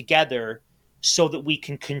close together so that we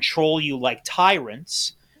can control you like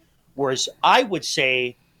tyrants, whereas I would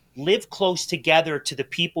say live close together to the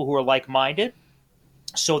people who are like-minded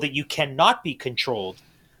so that you cannot be controlled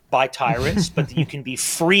by tyrants, but that you can be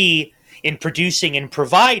free in producing and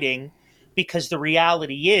providing, because the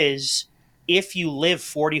reality is if you live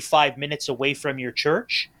 45 minutes away from your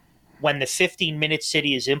church, when the 15-minute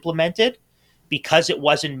city is implemented, because it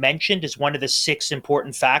wasn't mentioned as one of the 6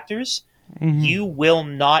 important factors, you will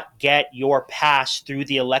not get your pass through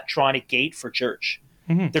the electronic gate for church.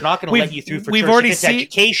 They're not going to let you through for church.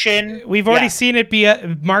 Education. We've already seen it be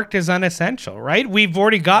marked as unessential, right? We've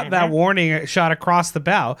already got that warning shot across the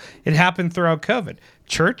bow. It happened throughout COVID.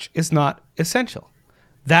 Church is not essential.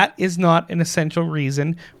 That is not an essential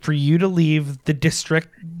reason for you to leave the district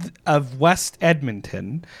of West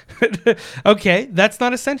Edmonton. Okay, that's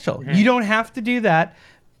not essential. You don't have to do that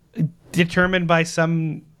determined by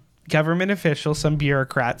some government official, some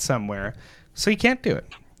bureaucrat somewhere. So you can't do it.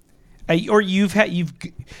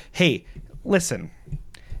 Hey, listen.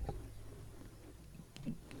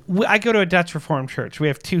 I go to a Dutch Reformed church. We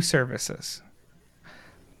have 2 services.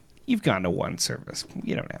 You've gone to one service.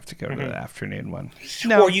 You don't have to go to the afternoon one.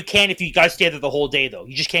 No. Or you can if you guys stay there the whole day, though.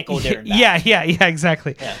 You just can't go there and back. Yeah,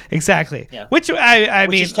 exactly. Yeah. Exactly. Yeah. Which I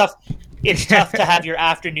mean, is tough. It's tough to have your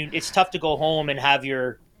afternoon. It's tough to go home and have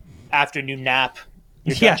your afternoon nap.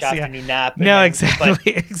 Your Dutch afternoon nap. No,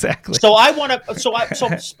 exactly. So I want to. So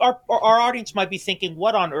our audience might be thinking,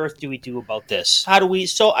 what on earth do we do about this? How do we?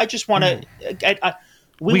 So I just want to.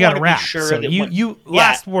 We got to be wrap. sure So that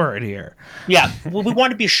last word here. Yeah, well, we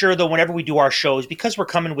want to be sure though. Whenever we do our shows, because we're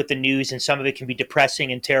coming with the news, and some of it can be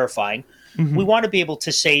depressing and terrifying, we want to be able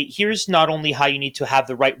to say, here's not only how you need to have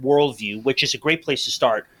the right worldview, which is a great place to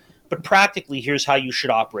start, but practically, here's how you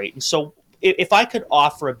should operate. And so, if I could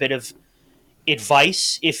offer a bit of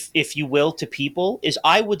advice, if you will, to people, is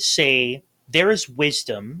I would say there's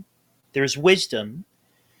wisdom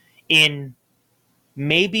in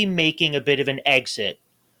maybe making a bit of an exit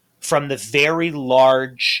from the very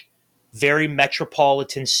large, very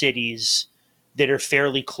metropolitan cities that are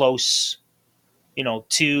fairly close,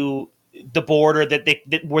 to the border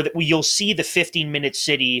where you'll see the 15-minute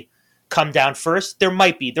city come down first. There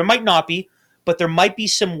might not be, but there might be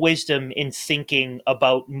some wisdom in thinking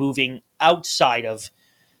about moving outside of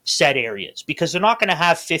said areas, because they're not going to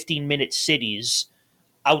have 15-minute cities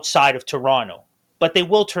outside of Toronto, but they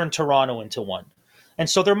will turn Toronto into one. And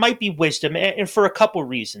so there might be wisdom, and for a couple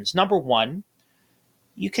reasons. Number one,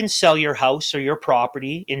 you can sell your house or your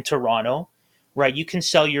property in Toronto, right? You can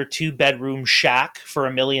sell your 2-bedroom shack for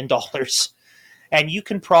 $1 million, and you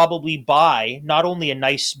can probably buy not only a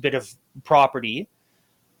nice bit of property,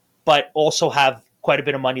 but also have quite a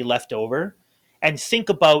bit of money left over. And think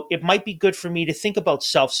about, it might be good for me to think about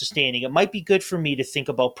self-sustaining. It might be good for me to think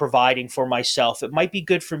about providing for myself. It might be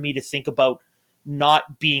good for me to think about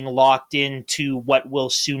not being locked into what will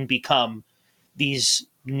soon become these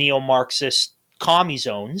neo-Marxist commie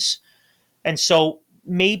zones. And so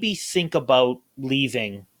maybe think about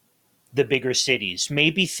leaving the bigger cities.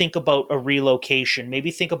 Maybe think about a relocation. Maybe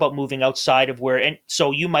think about moving outside of where, and so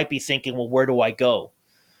you might be thinking, well, where do I go?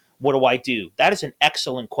 What do I do? That is an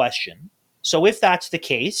excellent question. So if that's the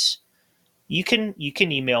case, you can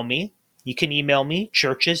email me. You can email me,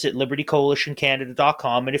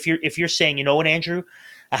 churches@libertycoalitioncanada.com. And if you're saying, you know what, Andrew,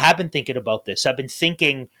 I have been thinking about this. I've been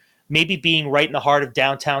thinking maybe being right in the heart of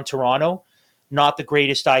downtown Toronto, not the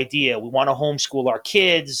greatest idea. We want to homeschool our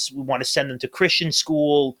kids. We want to send them to Christian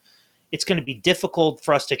school. It's going to be difficult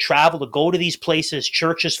for us to travel to go to these places.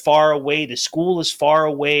 Church is far away. The school is far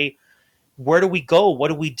away. Where do we go? What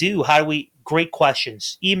do we do? How do we? Great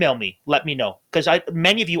questions. Email me. Let me know. Because I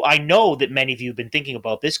know that many of you have been thinking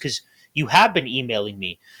about this because you have been emailing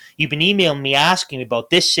me. You've been emailing me asking me about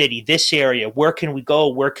this city, this area. Where can we go?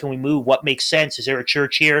 Where can we move? What makes sense? Is there a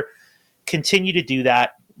church here? Continue to do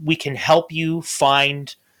that. We can help you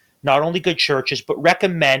find not only good churches, but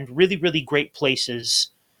recommend really, really great places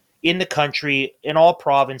in the country, in all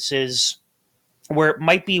provinces, where it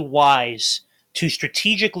might be wise to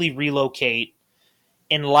strategically relocate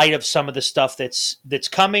in light of some of the stuff that's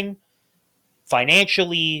coming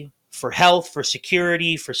financially, for health, for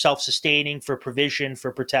security, for self-sustaining, for provision,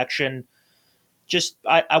 for protection. Just,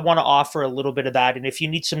 I want to offer a little bit of that. And if you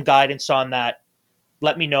need some guidance on that,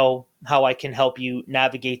 let me know how I can help you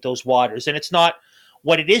navigate those waters. And it's not,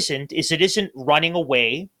 what it isn't running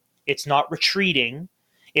away. It's not retreating.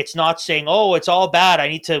 It's not saying, oh, it's all bad. I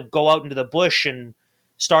need to go out into the bush and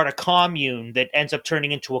start a commune that ends up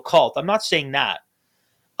turning into a cult. I'm not saying that.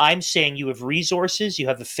 I'm saying you have resources, you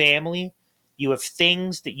have a family, you have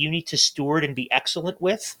things that you need to steward and be excellent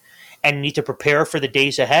with, and need to prepare for the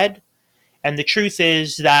days ahead. And the truth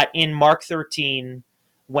is that in Mark 13,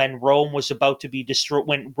 when Rome was about to destroy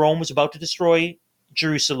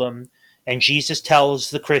Jerusalem, and Jesus tells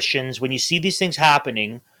the Christians, when you see these things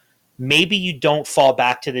happening, maybe you don't fall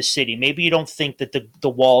back to the city. Maybe you don't think that the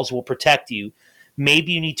walls will protect you.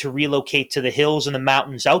 Maybe you need to relocate to the hills and the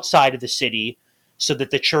mountains outside of the city so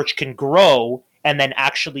that the church can grow and then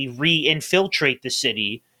actually re-infiltrate the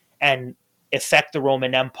city and affect the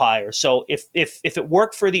Roman Empire. So if it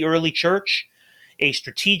worked for the early church, a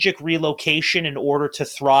strategic relocation in order to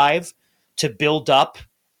thrive, to build up,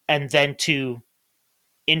 and then to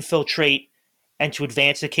infiltrate and to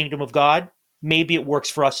advance the kingdom of God, maybe it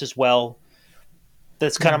works for us as well.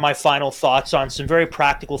 That's kind of my final thoughts on some very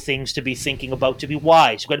practical things to be thinking about, to be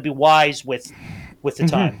wise. We've got to be wise with the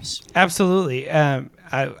times. Absolutely.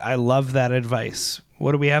 I love that advice.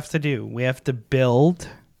 What do we have to do? We have to build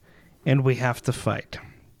and we have to fight.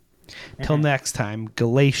 Till next time,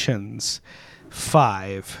 Galatians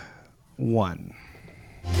 5:1.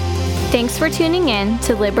 Thanks for tuning in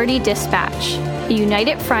to Liberty Dispatch, a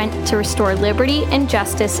united front to restore liberty and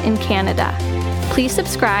justice in Canada. Please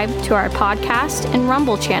subscribe to our podcast and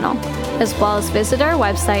Rumble channel, as well as visit our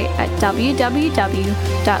website at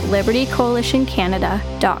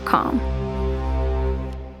www.libertycoalitioncanada.com.